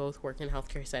think we both work in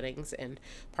healthcare settings, and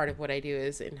part of what I do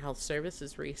is in health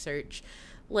services research,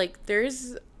 like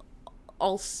there's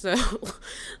also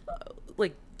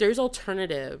like there's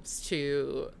alternatives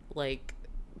to like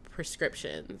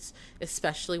prescriptions,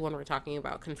 especially when we're talking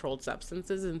about controlled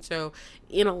substances. And so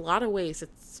in a lot of ways,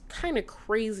 it's kind of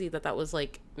crazy that was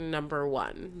like number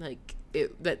one, like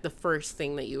that the first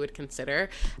thing that you would consider,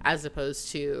 as opposed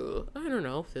to, I don't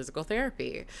know, physical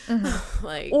therapy.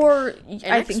 Like, or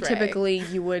I think typically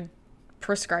you would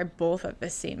prescribe both at the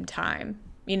same time.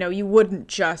 You wouldn't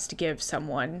just give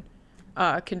someone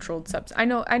controlled substance.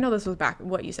 I know this was back,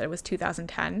 what you said, it was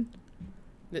 2010.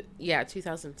 Yeah,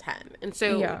 2010. And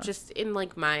so just in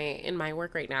like my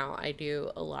work right now, I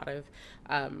do a lot of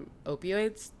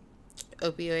opioid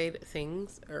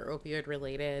things, or opioid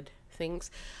related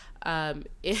things.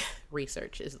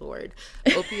 Research is the word.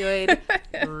 Opioid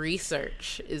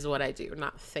research is what I do,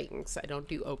 not things. I don't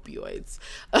do opioids.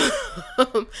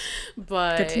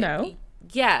 But good to know.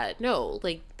 Yeah, no,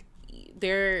 like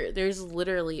there's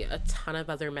literally a ton of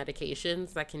other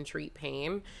medications that can treat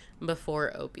pain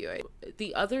before opioid.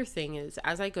 The other thing is,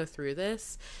 as I go through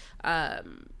this,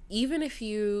 even if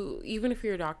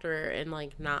you're a doctor and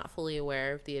like not fully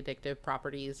aware of the addictive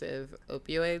properties of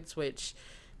opioids, which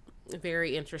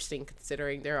very interesting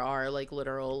considering there are like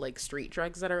literal like street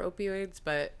drugs that are opioids,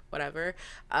 but whatever.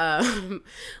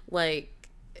 Like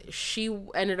she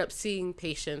ended up seeing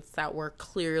patients that were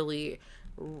clearly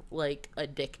like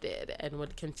addicted and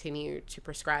would continue to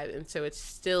prescribe, and so it's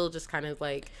still just kind of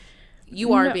like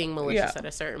you are being malicious at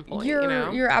a certain point.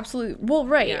 You're absolutely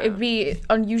right. It'd be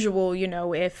unusual,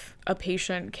 if a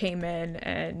patient came in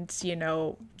and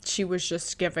she was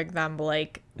just giving them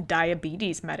like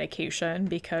diabetes medication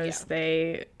because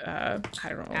they I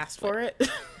don't know, asked for it.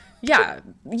 Yeah,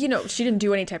 she didn't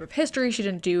do any type of history. She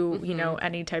didn't do,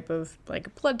 any type of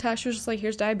like blood test. She was just like,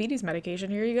 here's diabetes medication.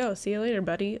 Here you go. See you later,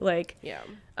 buddy. Like,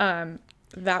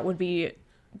 that would be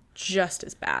just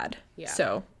as bad. Yeah.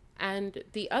 So. And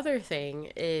the other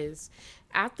thing is,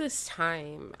 at this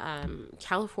time,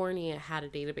 California had a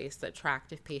database that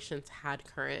tracked if patients had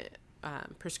current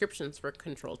prescriptions for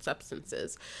controlled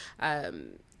substances.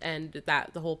 And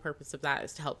that the whole purpose of that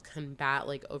is to help combat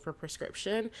like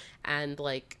overprescription and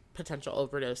like potential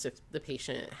overdose if the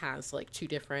patient has like two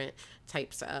different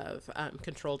types of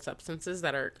controlled substances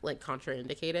that are like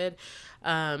contraindicated.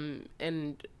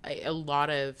 And a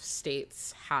lot of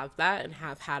states have that and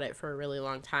have had it for a really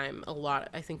long time.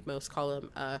 I think most call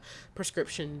them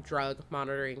prescription drug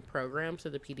monitoring program, so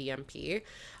the PDMP.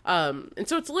 And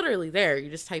so it's literally there. You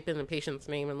just type in the patient's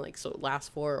name and like, so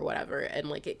last four or whatever, and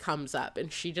like it comes up.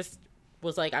 And she just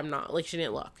was like, I'm not, like, she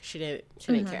didn't look. She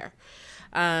didn't care.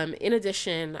 In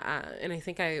addition, and I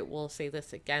think I will say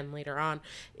this again later on,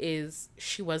 is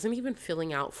she wasn't even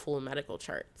filling out full medical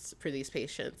charts for these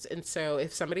patients. And so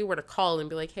if somebody were to call and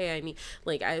be like, hey, I need,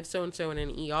 like, I have so-and-so in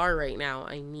an ER right now,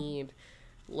 I need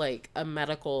like a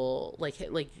medical, like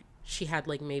she had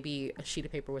like maybe a sheet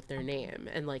of paper with their name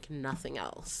and like nothing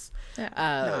else.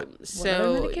 Yeah,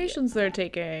 so what medications they're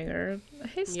taking or a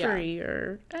history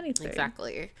or anything.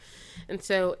 Exactly. And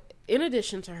so in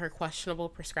addition to her questionable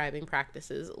prescribing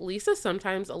practices, Lisa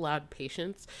sometimes allowed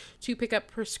patients to pick up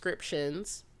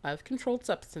prescriptions of controlled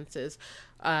substances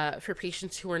for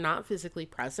patients who were not physically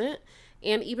present,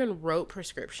 and even wrote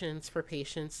prescriptions for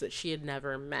patients that she had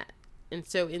never met. And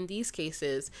so in these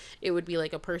cases, it would be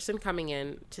like a person coming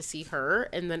in to see her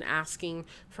and then asking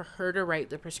for her to write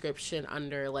the prescription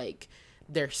under like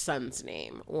their son's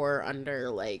name or under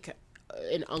like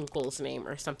an uncle's name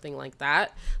or something like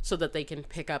that, so that they can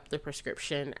pick up the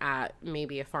prescription at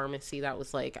maybe a pharmacy that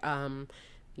was like,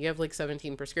 you have like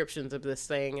 17 prescriptions of this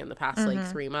thing in the past like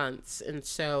 3 months. And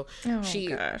so she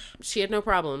had no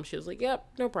problem. She was like, yep,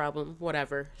 no problem,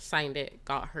 whatever, signed it,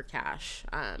 got her cash,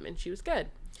 and she was good.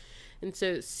 And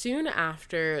so soon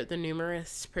after the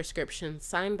numerous prescriptions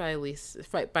signed by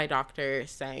Dr.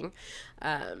 Tseng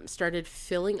started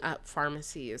filling up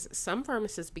pharmacies, some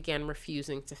pharmacists began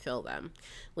refusing to fill them.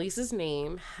 Lisa's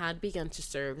name had begun to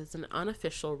serve as an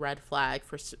unofficial red flag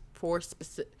for suspicious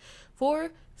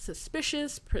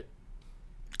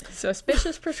prescriptions. Say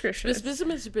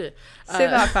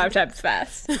that 5 times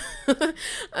fast.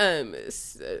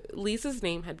 Lisa's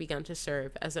name had begun to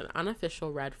serve as an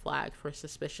unofficial red flag for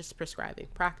suspicious prescribing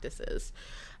practices.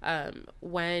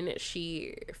 When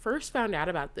she first found out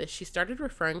about this, she started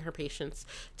referring her patients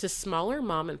to smaller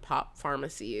mom and pop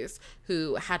pharmacies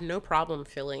who had no problem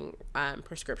filling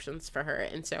prescriptions for her.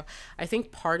 And so I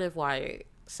think part of why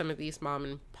some of these mom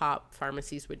and pop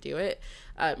pharmacies would do it,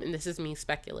 and this is me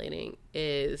speculating,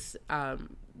 is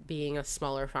being a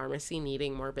smaller pharmacy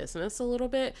needing more business a little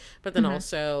bit, but then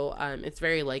also it's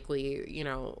very likely, you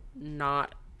know,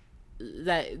 not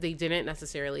that they didn't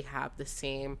necessarily have the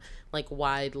same like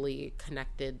widely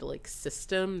connected like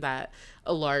system that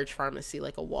a large pharmacy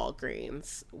like a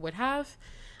Walgreens would have,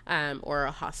 or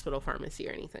a hospital pharmacy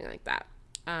or anything like that.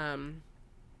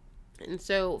 And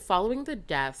so following the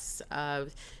deaths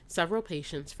of several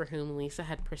patients for whom Lisa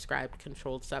had prescribed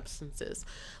controlled substances,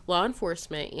 law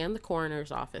enforcement and the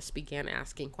coroner's office began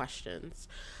asking questions.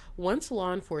 Once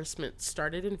law enforcement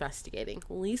started investigating,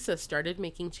 Lisa started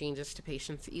making changes to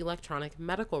patients' electronic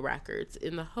medical records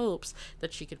in the hopes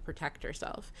that she could protect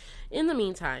herself. In the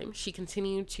meantime, she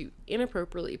continued to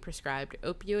inappropriately prescribe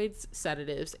opioids,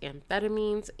 sedatives,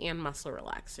 amphetamines, and muscle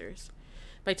relaxers.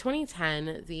 By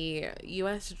 2010, the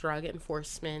U.S. Drug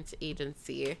Enforcement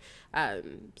Agency,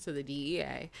 so the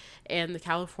DEA, and the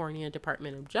California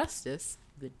Department of Justice,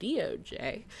 the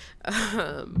DOJ,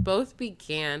 both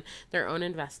began their own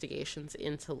investigations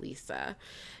into Lisa.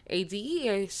 A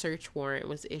DEA search warrant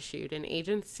was issued, and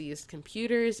agents seized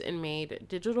computers and made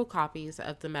digital copies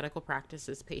of the medical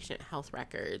practice's patient health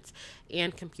records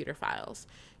and computer files.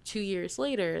 2 years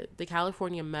later, the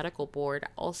California Medical Board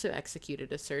also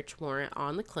executed a search warrant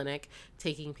on the clinic,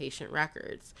 taking patient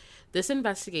records. This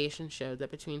investigation showed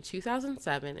that between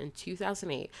 2007 and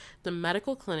 2008, the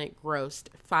medical clinic grossed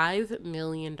 $5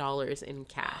 million in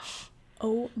cash.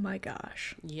 Oh my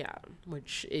gosh. Yeah,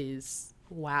 which is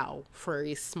wow for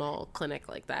a small clinic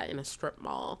like that in a strip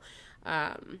mall.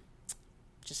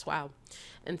 Just wow.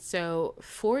 And so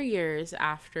 4 years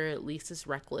after Lisa's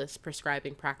reckless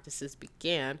prescribing practices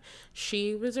began,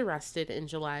 she was arrested in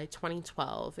July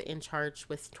 2012 and charged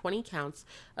with 20 counts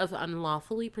of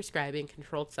unlawfully prescribing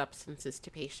controlled substances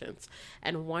to patients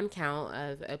and 1 count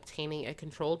of obtaining a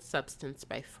controlled substance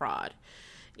by fraud.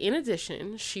 In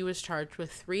addition, she was charged with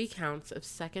 3 counts of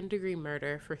second-degree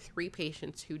murder for 3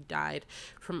 patients who died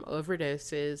from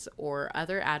overdoses or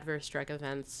other adverse drug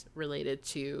events related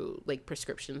to like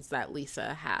prescriptions that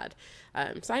Lisa had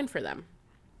signed for them.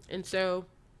 And so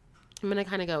I'm going to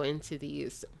kind of go into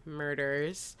these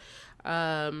murders.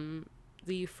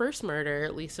 The first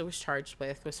murder Lisa was charged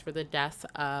with was for the death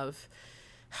of,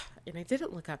 and I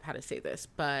didn't look up how to say this,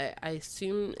 but I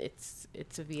assume it's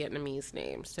a Vietnamese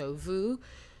name. So Vu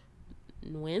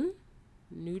Nguyen?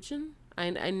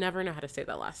 I never know how to say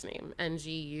that last name.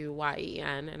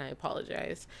 Nguyen, and I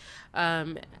apologize.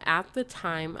 At the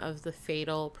time of the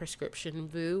fatal prescription,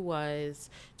 Vu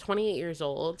was 28 years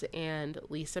old, and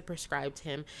Lisa prescribed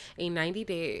him a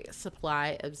 90-day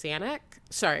supply of Xanax.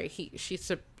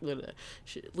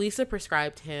 Lisa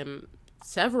prescribed him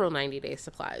several 90-day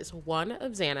supplies, 1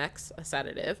 of Xanax, a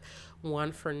sedative,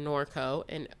 1 for Norco,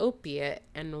 an opiate,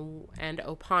 and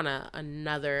Opana,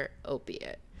 another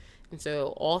opiate. And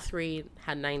so all 3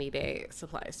 had 90-day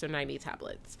supplies, so 90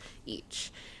 tablets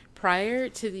each. Prior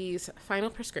to these final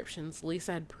prescriptions,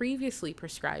 Lisa had previously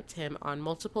prescribed him on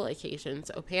multiple occasions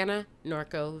Opana,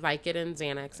 Norco, Vicodin,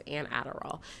 Xanax, and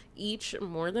Adderall, each on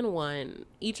more than one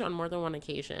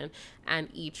occasion, and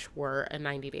each were a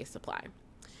 90-day supply.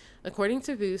 According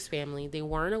to Vu's family, they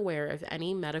weren't aware of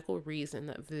any medical reason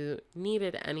that Vu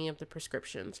needed any of the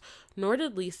prescriptions, nor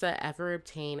did Lisa ever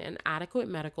obtain an adequate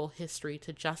medical history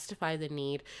to justify the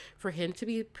need for him to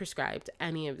be prescribed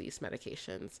any of these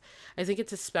medications. I think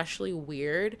it's especially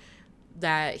weird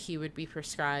that he would be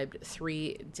prescribed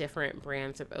 3 different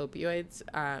brands of opioids,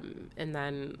 and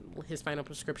then his final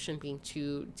prescription being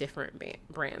 2 different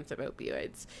brands of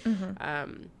opioids.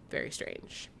 Very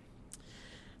strange.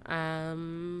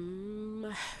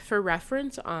 For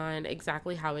reference on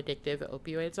exactly how addictive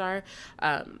opioids are,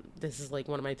 this is like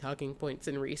one of my talking points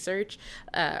in research.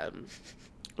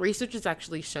 Research has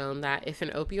actually shown that if an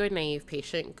opioid naive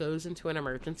patient goes into an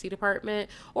emergency department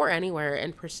or anywhere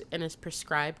and is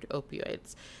prescribed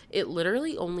opioids, it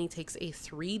literally only takes a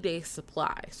 3-day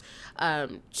supply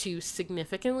to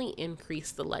significantly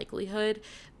increase the likelihood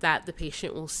that the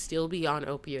patient will still be on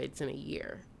opioids in a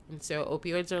year. And so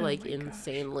opioids are like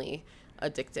insanely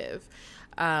addictive.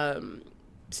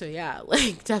 So yeah,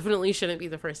 like definitely shouldn't be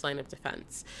the first line of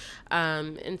defense.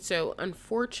 And so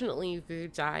unfortunately, Vu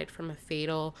died from a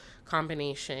fatal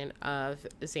combination of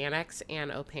Xanax and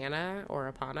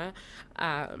Opana.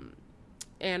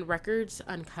 And records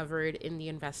uncovered in the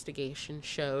investigation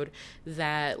showed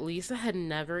that Lisa had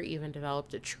never even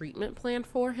developed a treatment plan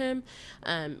for him,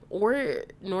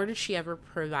 nor did she ever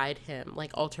provide him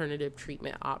like alternative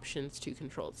treatment options to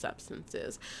controlled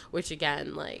substances, which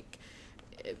again, like,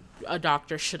 a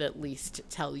doctor should at least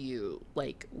tell you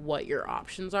like what your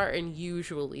options are, and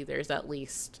usually there's at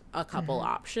least a couple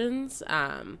options.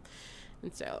 And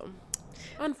so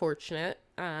unfortunate.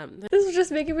 This is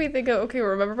just making me think of, okay,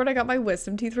 remember when I got my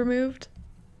wisdom teeth removed?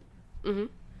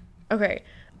 Okay.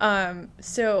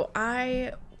 So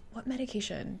what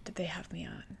medication did they have me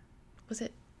on? Was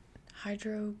it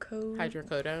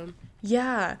hydrocodone?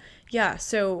 Yeah.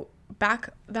 So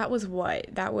that was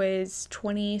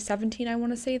 2017, I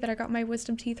want to say, that I got my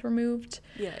wisdom teeth removed.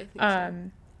 Yeah, I think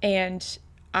so. And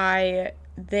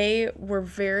they were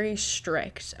very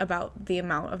strict about the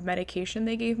amount of medication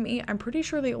they gave me. I'm pretty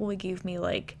sure they only gave me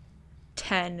like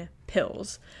 10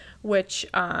 pills, which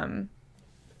and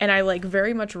I like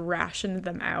very much rationed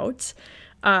them out.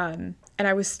 And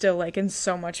I was still like in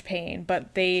so much pain,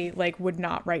 but they like would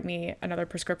not write me another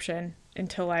prescription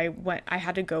until I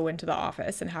had to go into the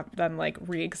office and have them like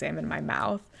re-examine my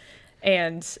mouth.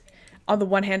 And on the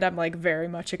one hand, I'm like very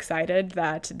much excited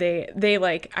that they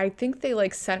like, I think they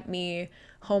like sent me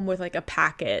home with like a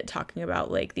packet talking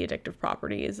about like the addictive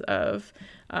properties of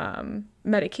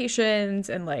medications,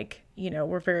 and like, you know,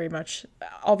 we're very much,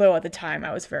 although at the time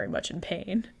I was very much in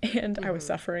pain and I was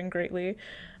suffering greatly.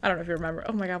 I don't know if you remember.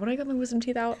 Oh my God, when I got my wisdom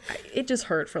teeth out, it just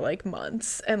hurt for like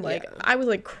months. And like, I was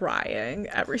like crying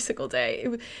every single day.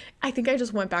 I think I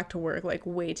just went back to work like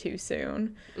way too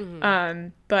soon.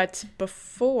 But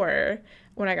before,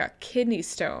 when I got kidney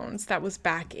stones, that was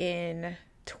back in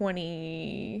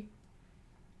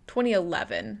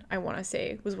 2011, I want to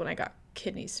say, was when I got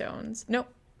kidney stones. No,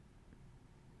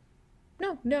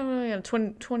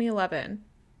 2011.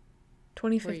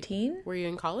 2015? Were you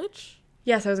in college?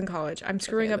 Yes, I was in college. I'm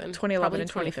screwing up 2011 and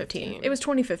 2015. It was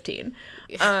 2015.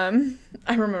 I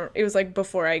remember it was like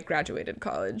before I graduated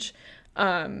college.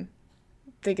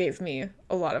 They gave me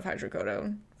a lot of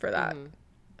hydrocodone for that,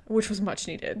 which was much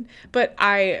needed. But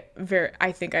I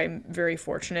think I'm very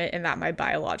fortunate in that my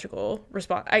biological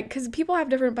response, because people have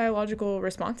different biological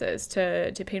responses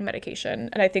to pain medication,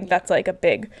 and I think that's like a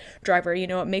big driver. You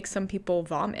know, it makes some people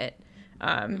vomit,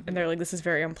 and they're like, this is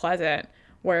very unpleasant.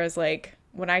 Whereas like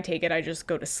when I take it, I just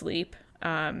go to sleep,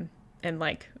 and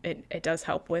like it does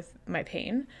help with my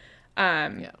pain.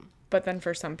 But then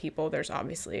for some people, there's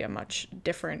obviously a much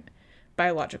different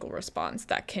biological response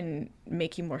that can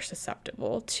make you more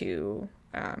susceptible to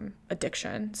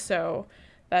addiction. So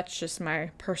that's just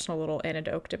my personal little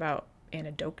anecdote about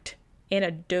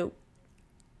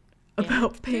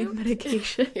pain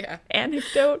medication.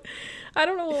 Anecdote. I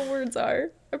don't know what words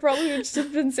are. I probably just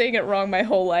have been saying it wrong my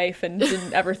whole life and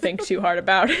didn't ever think too hard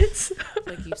about it.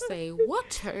 Like you say,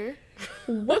 water.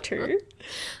 Water.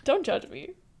 Don't judge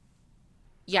me.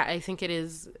 Yeah, I think it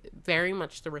is very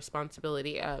much the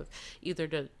responsibility of either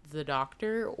the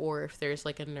doctor, or if there's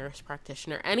like a nurse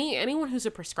practitioner, anyone who's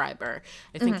a prescriber.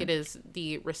 I think it is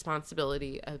the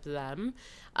responsibility of them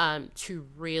to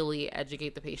really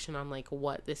educate the patient on like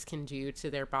what this can do to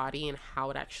their body and how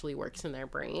it actually works in their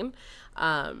brain,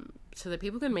 so that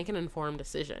people can make an informed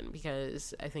decision.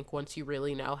 Because I think once you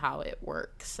really know how it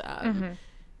works, you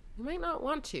might not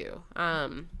want to.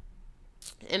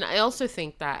 And I also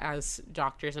think that as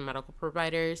doctors and medical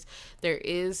providers, there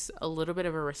is a little bit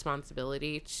of a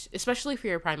responsibility, especially for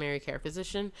your primary care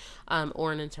physician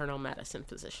or an internal medicine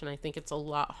physician. I think it's a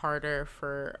lot harder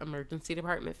for emergency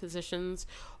department physicians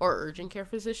or urgent care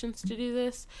physicians to do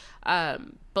this.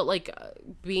 But like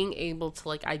being able to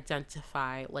like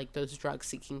identify like those drug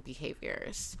seeking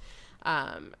behaviors,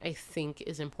 I think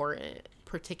is important,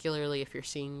 particularly if you're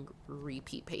seeing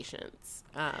repeat patients.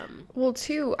 Well,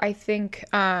 too, I think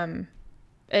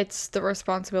it's the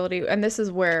responsibility, and this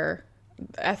is where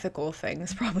ethical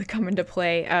things probably come into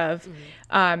play of,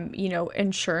 you know,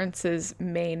 insurances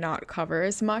may not cover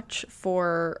as much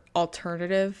for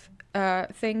alternative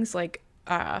things like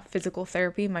physical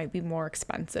therapy might be more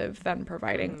expensive than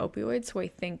providing opioids. So I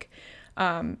think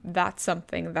that's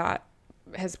something that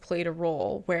has played a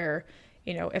role where,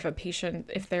 you know,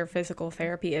 if their physical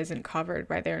therapy isn't covered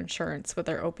by their insurance, but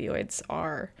their opioids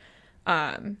are,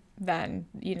 then,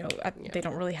 you know, they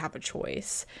don't really have a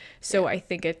choice. So I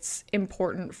think it's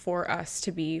important for us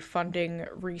to be funding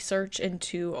research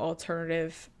into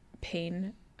alternative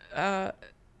pain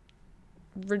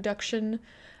reduction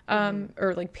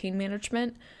or like pain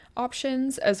management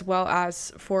options, as well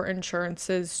as for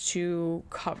insurances to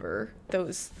cover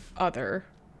those other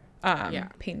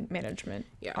pain management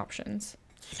options.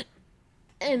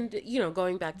 And, you know,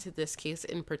 going back to this case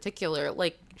in particular,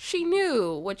 like, she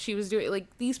knew what she was doing. Like,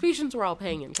 these patients were all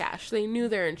paying in cash. They knew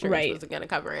their insurance wasn't going to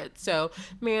cover it. So,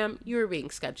 ma'am, you were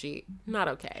being sketchy. Not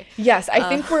okay. Yes, I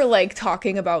think we're, like,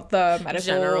 talking about the medical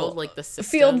general, like, the system,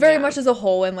 field very much as a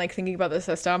whole and, like, thinking about the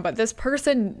system. But this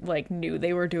person, like, knew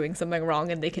they were doing something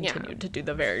wrong and they continued to do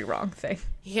the very wrong thing.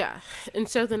 Yeah. And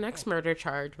so the next murder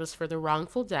charge was for the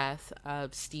wrongful death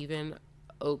of Stephen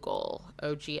Ogle,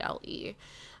 O-G-L-E.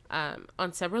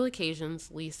 On several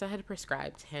occasions, Lisa had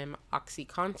prescribed him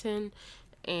OxyContin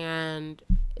and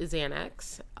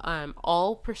Xanax.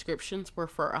 All prescriptions were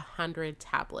for 100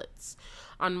 tablets.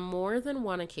 On more than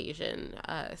one occasion,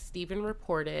 Stephen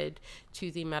reported to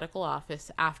the medical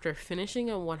office after finishing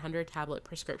a 100-tablet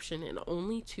prescription in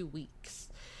only 2 weeks.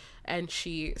 And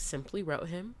she simply wrote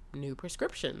him new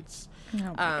prescriptions.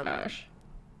 Oh my gosh.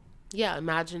 Yeah,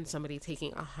 imagine somebody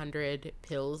taking 100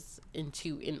 pills in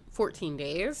 14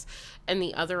 days. And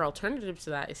the other alternative to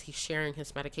that is he's sharing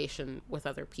his medication with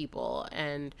other people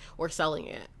or selling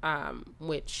it,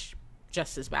 which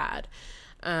just as bad.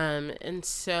 And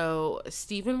so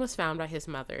Stephen was found by his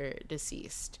mother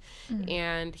deceased.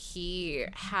 And he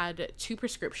had 2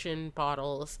 prescription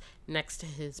bottles next to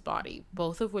his body,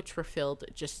 both of which were filled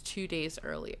just 2 days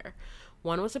earlier.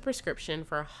 One was a prescription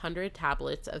for 100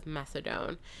 tablets of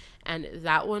methadone, and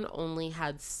that one only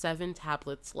had 7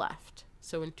 tablets left.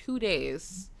 So in 2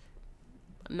 days,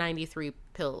 93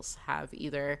 pills have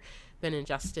either been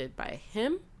ingested by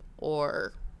him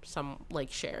or some,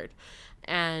 like, shared.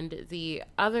 And the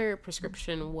other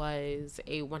prescription was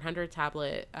a 100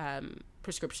 tablet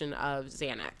prescription of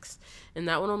Xanax, and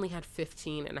that one only had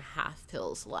 15 and a half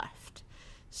pills left.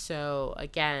 So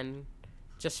again,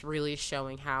 just really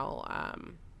showing how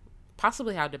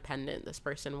possibly how dependent this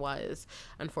person was,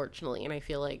 unfortunately. And I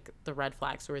feel like the red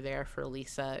flags were there for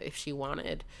Lisa if she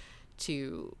wanted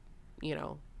to, you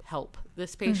know, help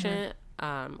this patient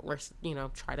or, you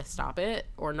know, try to stop it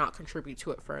or not contribute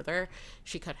to it further,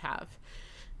 she could have.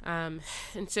 And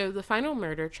so the final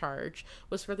murder charge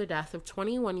was for the death of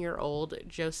 21-year-old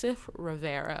Joseph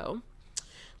Rivero.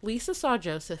 Lisa saw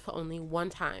Joseph only one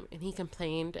time, and he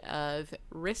complained of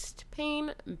wrist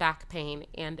pain, back pain,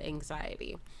 and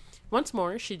anxiety. Once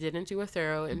more, she didn't do a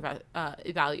thorough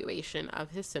evaluation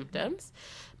of his symptoms,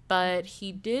 but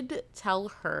he did tell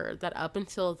her that up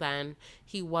until then,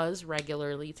 he was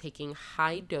regularly taking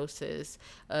high doses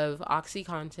of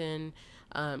OxyContin,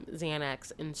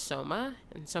 Xanax, and Soma.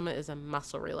 And Soma is a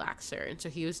muscle relaxer, and so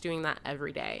he was doing that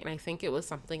every day. And I think it was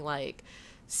something like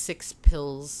 6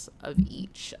 pills of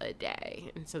each a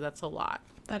day, and so that's a lot.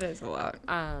 That is a lot.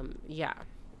 Yeah.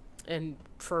 And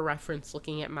for reference,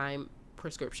 looking at my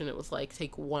prescription, it was like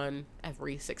take 1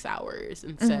 every 6 hours,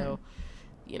 and so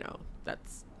you know,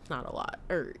 that's not a lot,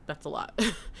 or that's a lot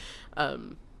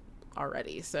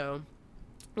already. So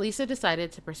Lisa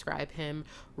decided to prescribe him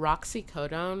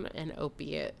roxicodone, an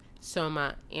opiate,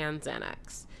 Soma, and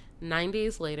Xanax. 9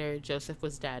 days later, Joseph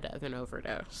was dead of an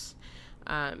overdose.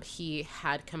 He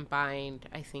had combined,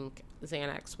 I think,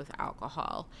 Xanax with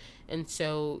alcohol. And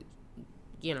so,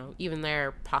 you know, even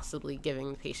there, possibly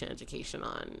giving the patient education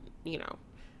on, you know.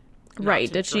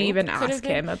 Right. Did she even ask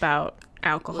him about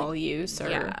alcohol use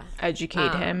or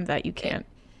educate him that you can't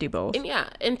do both. And yeah,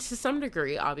 and to some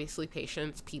degree, obviously,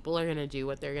 people are going to do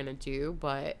what they're going to do,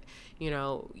 but, you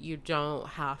know, you don't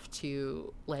have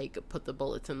to, like, put the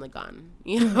bullets in the gun,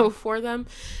 you know, for them.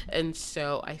 And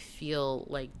so I feel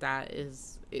like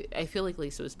I feel like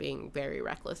Lisa was being very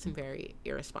reckless and very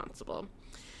irresponsible.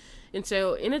 And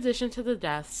so, in addition to the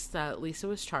deaths that Lisa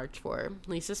was charged for,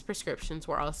 Lisa's prescriptions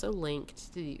were also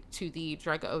linked to the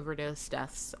drug overdose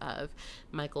deaths of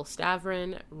Michael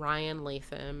Stavron, Ryan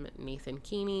Latham, Nathan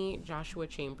Keeney, Joshua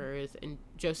Chambers, and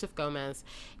Joseph Gomez,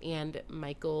 and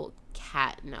Michael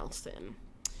Cat Nelson.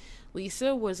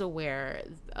 Lisa was aware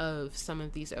of some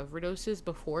of these overdoses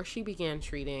before she began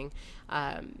treating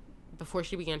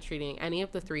any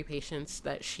of the 3 patients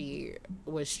that she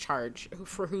was charged,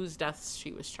 for whose deaths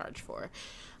she was charged for,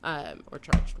 or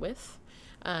charged with.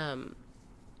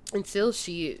 Until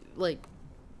she, like,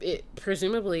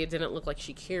 presumably it didn't look like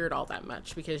she cared all that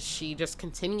much, because she just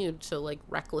continued to, like,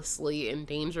 recklessly and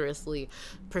dangerously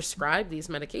prescribe these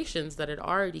medications that had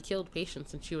already killed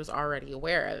patients, and she was already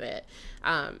aware of it.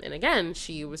 And again,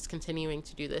 she was continuing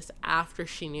to do this after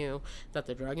she knew that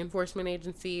the Drug Enforcement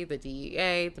Agency, the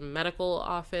DEA, the medical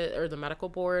office, or the medical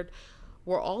board,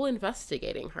 were all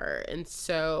investigating her. And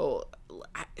so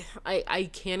I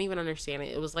can't even understand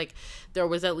it. It was like there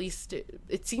was, at least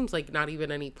it seems like, not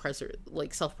even any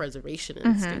self-preservation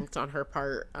instinct on her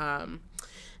part.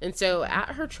 And so at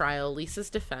her trial, Lisa's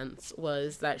defense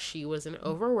was that she was an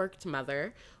overworked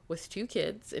mother with 2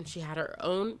 kids, and she had her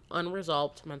own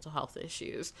unresolved mental health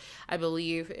issues. I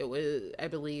believe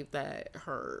that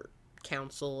her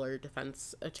counsel or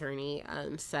defense attorney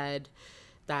said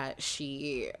that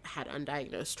she had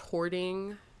undiagnosed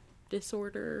hoarding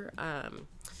disorder,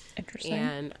 Interesting.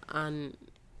 and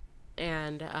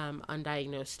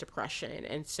undiagnosed depression.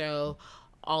 And so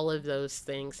all of those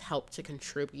things help to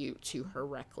contribute to her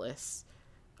reckless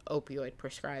opioid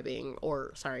prescribing,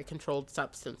 controlled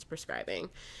substance prescribing.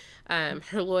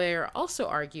 Her lawyer also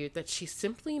argued that she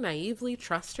simply naively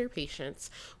trusts her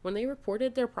patients when they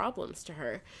reported their problems to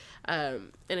her.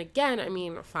 And again, I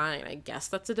mean, fine, I guess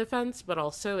that's a defense, but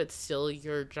also it's still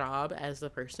your job as the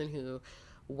person who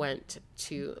went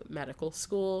to medical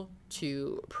school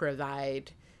to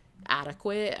provide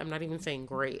adequate, I'm not even saying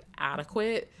great,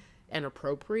 adequate and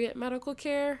appropriate medical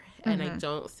care. And I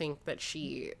don't think that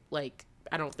she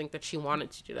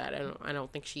wanted to do that. I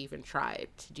don't think she even tried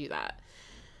to do that.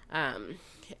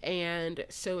 And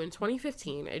so in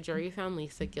 2015, a jury found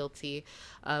Lisa guilty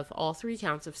of all 3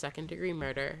 counts of second-degree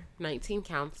murder, 19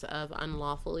 counts of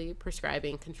unlawfully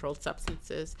prescribing controlled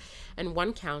substances, and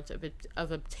 1 count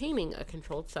of obtaining a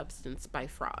controlled substance by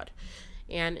fraud.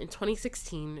 And in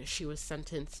 2016, she was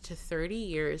sentenced to 30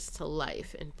 years to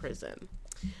life in prison.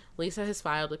 Lisa has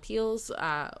filed appeals,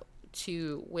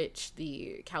 to which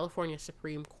the California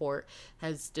Supreme Court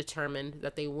has determined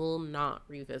that they will not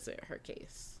revisit her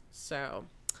case. So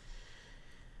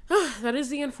that is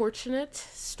the unfortunate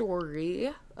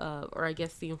story, or I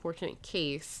guess the unfortunate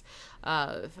case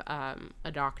of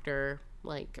a doctor,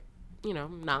 like, you know,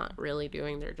 not really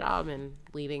doing their job and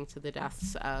leading to the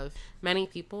deaths of many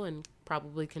people, and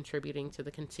probably contributing to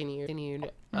the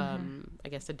continued I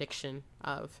guess, addiction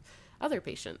of other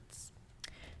patients.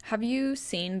 Have you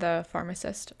seen The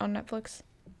Pharmacist on Netflix?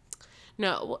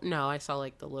 No, I saw,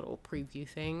 like, the little preview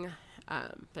thing,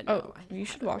 but no, you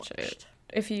should watch it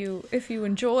if you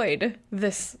enjoyed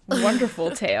this wonderful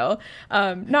tale.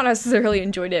 Not necessarily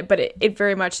enjoyed it, but it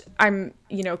very much, I'm,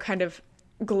 you know, kind of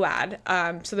glad.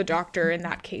 So the doctor in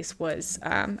that case was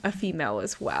a female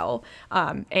as well,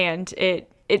 and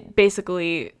it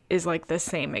basically is like the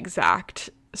same exact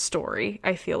story,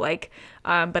 I feel like,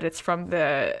 but it's from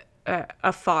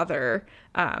a father.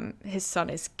 His son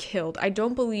is killed. I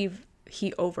don't believe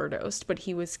he overdosed, but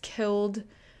he was killed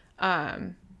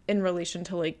in relation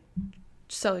to, like,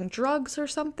 selling drugs or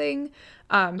something.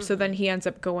 So then he ends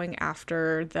up going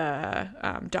after the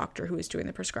doctor who is doing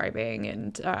the prescribing,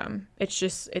 and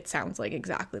it sounds like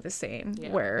exactly the same. Yeah.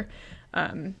 Where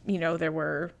you know, there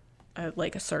were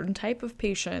like a certain type of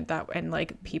patient and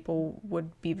like people would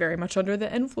be very much under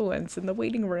the influence in the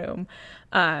waiting room.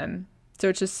 So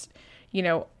it's just, you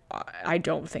know, I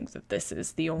don't think that this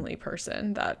is the only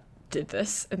person that did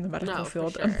this in the medical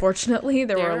field. Sure. Unfortunately,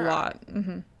 there were a lot.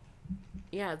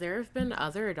 Yeah, there have been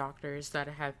other doctors that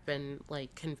have been,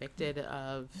 like, convicted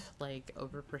of, like,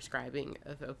 overprescribing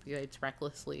of opioids,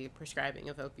 recklessly prescribing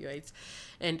of opioids.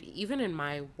 And even in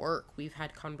my work, we've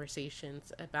had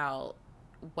conversations about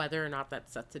whether or not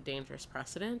that sets a dangerous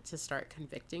precedent to start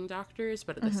convicting doctors.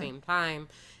 But at the same time,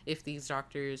 if these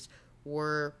doctors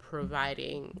were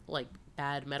providing, like,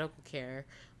 bad medical care,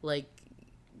 like,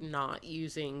 not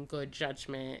using good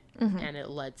judgment and it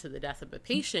led to the death of a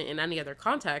patient. In any other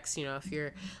context, you know, if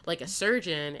you're like a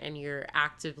surgeon and you're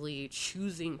actively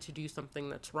choosing to do something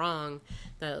that's wrong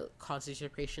that causes your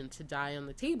patient to die on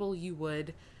the table, you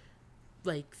would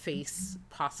like face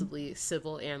possibly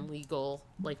civil and legal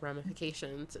like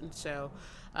ramifications. And so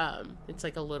it's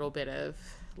like a little bit of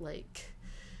like,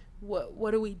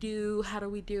 what do we do? How do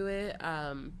we do it?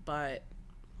 But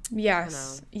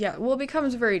yes. Yeah. Well, it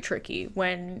becomes very tricky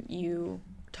when you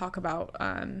talk about,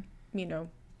 you know,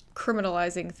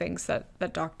 criminalizing things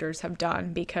that doctors have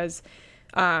done, because,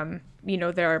 you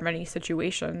know, there are many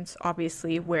situations,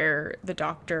 obviously, where the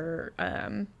doctor,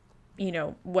 you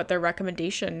know, what their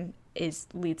recommendation is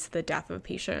leads to the death of a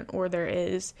patient, or there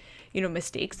is, you know,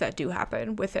 mistakes that do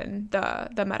happen within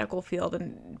the medical field.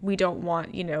 And we don't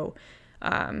want, you know,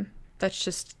 that's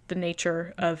just the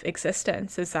nature of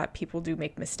existence, is that people do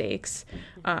make mistakes,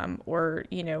 or,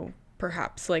 you know,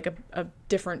 perhaps like a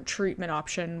different treatment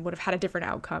option would have had a different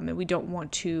outcome. And we don't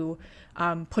want to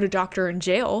put a doctor in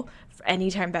jail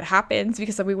anytime that happens,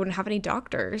 because then we wouldn't have any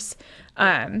doctors.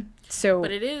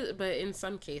 But in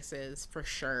some cases, for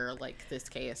sure, like this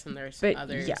case, and there's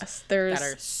others that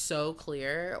are so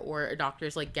clear, or a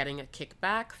doctor's like getting a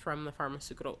kickback from the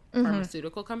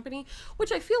pharmaceutical company,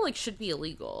 which I feel like should be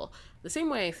illegal. The same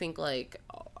way I think like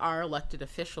our elected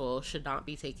officials should not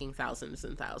be taking thousands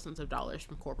and thousands of dollars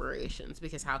from corporations,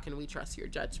 because how can we trust your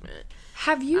judgment?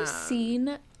 Have you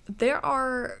seen, there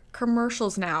are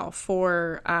commercials now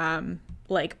for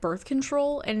like birth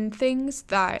control and things,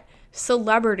 that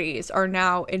celebrities are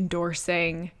now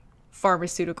endorsing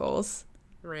pharmaceuticals.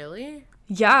 Really?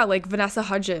 Yeah, like Vanessa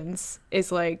Hudgens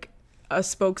is like a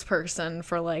spokesperson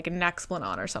for like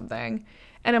Nexplanon or something.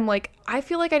 And I'm like, I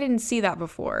feel like I didn't see that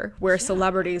before, where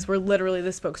celebrities were literally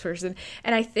the spokesperson.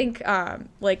 And I think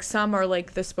like some are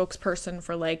like the spokesperson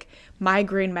for like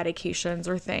migraine medications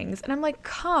or things. And I'm like,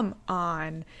 come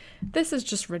on, this is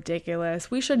just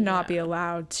ridiculous. We should not be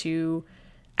allowed to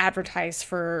advertise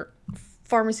for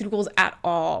pharmaceuticals at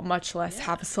all, much less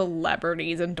have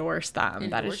celebrities endorse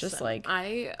them. That is just like,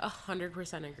 I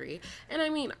 100% agree. And I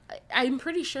mean, I'm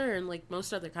pretty sure in like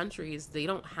most other countries, they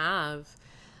don't have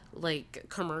like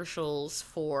commercials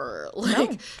for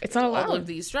like it's not allowed. All of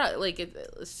these drugs. Like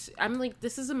I'm like,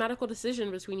 this is a medical decision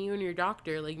between you and your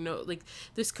doctor. Like, no, like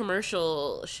this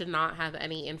commercial should not have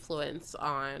any influence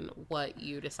on what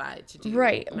you decide to do.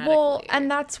 Right. Medically. Well, and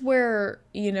that's where,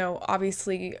 you know,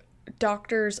 obviously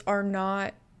doctors are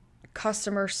not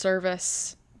customer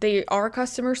service. They are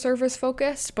customer service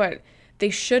focused, but they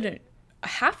shouldn't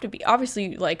have to be.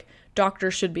 Obviously, like,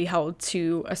 doctors should be held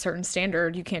to a certain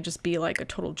standard. You can't just be like a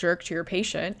total jerk to your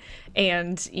patient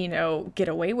and, you know, get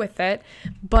away with it.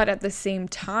 But at the same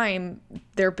time,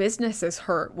 their business is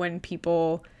hurt when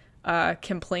people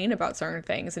complain about certain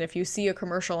things. And if you see a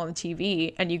commercial on the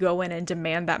TV and you go in and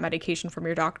demand that medication from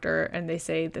your doctor and they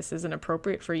say this isn't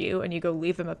appropriate for you, and you go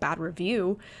leave them a bad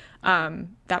review,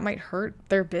 that might hurt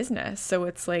their business. So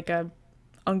it's like a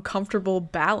uncomfortable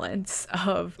balance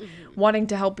of wanting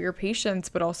to help your patients,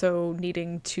 but also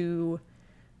needing to,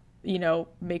 you know,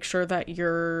 make sure that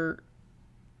your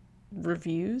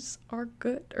reviews are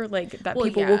good, or like that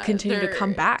people will continue to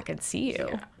come back and see you.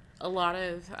 Yeah. A lot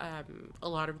of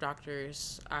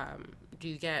doctors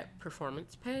do get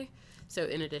performance pay. So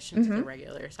in addition to the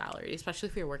regular salary, especially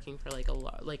if you're working for like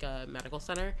a medical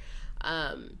center,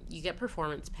 you get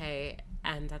performance pay,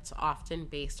 and that's often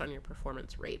based on your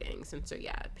performance ratings. And so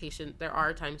there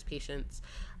are times patients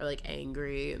are like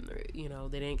angry and you know,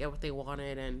 they didn't get what they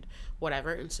wanted and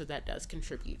whatever, and so that does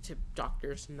contribute to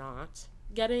doctors not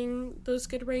getting those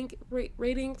good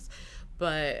ratings.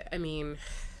 But I mean,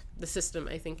 the system,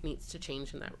 I think, needs to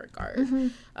change in that regard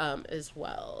as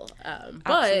well.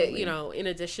 But, you know, in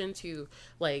addition to,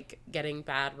 like, getting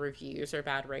bad reviews or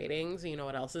bad ratings, you know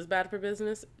what else is bad for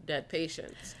business? Dead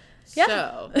patients. Yeah.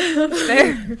 So.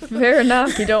 Fair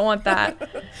enough. You don't want that.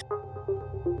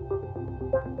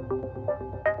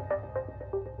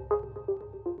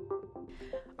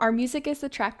 Our music is the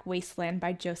track Wasteland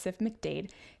by Joseph McDade.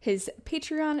 His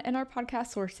Patreon and our podcast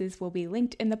sources will be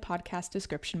linked in the podcast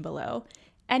description below.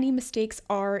 Any mistakes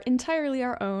are entirely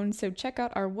our own, so check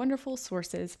out our wonderful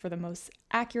sources for the most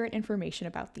accurate information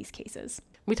about these cases.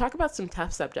 We talk about some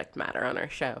tough subject matter on our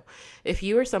show. If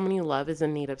you or someone you love is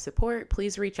in need of support,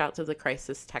 please reach out to the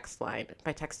crisis text line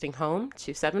by texting HOME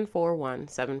to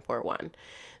 741-741.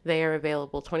 They are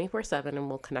available 24/7 and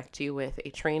will connect you with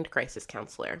a trained crisis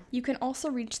counselor. You can also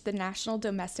reach the National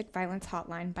Domestic Violence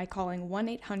Hotline by calling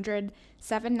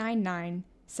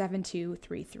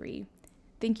 1-800-799-7233.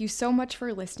 Thank you so much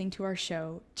for listening to our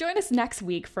show. Join us next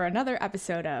week for another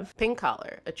episode of Pink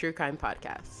Collar, a true crime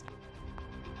podcast.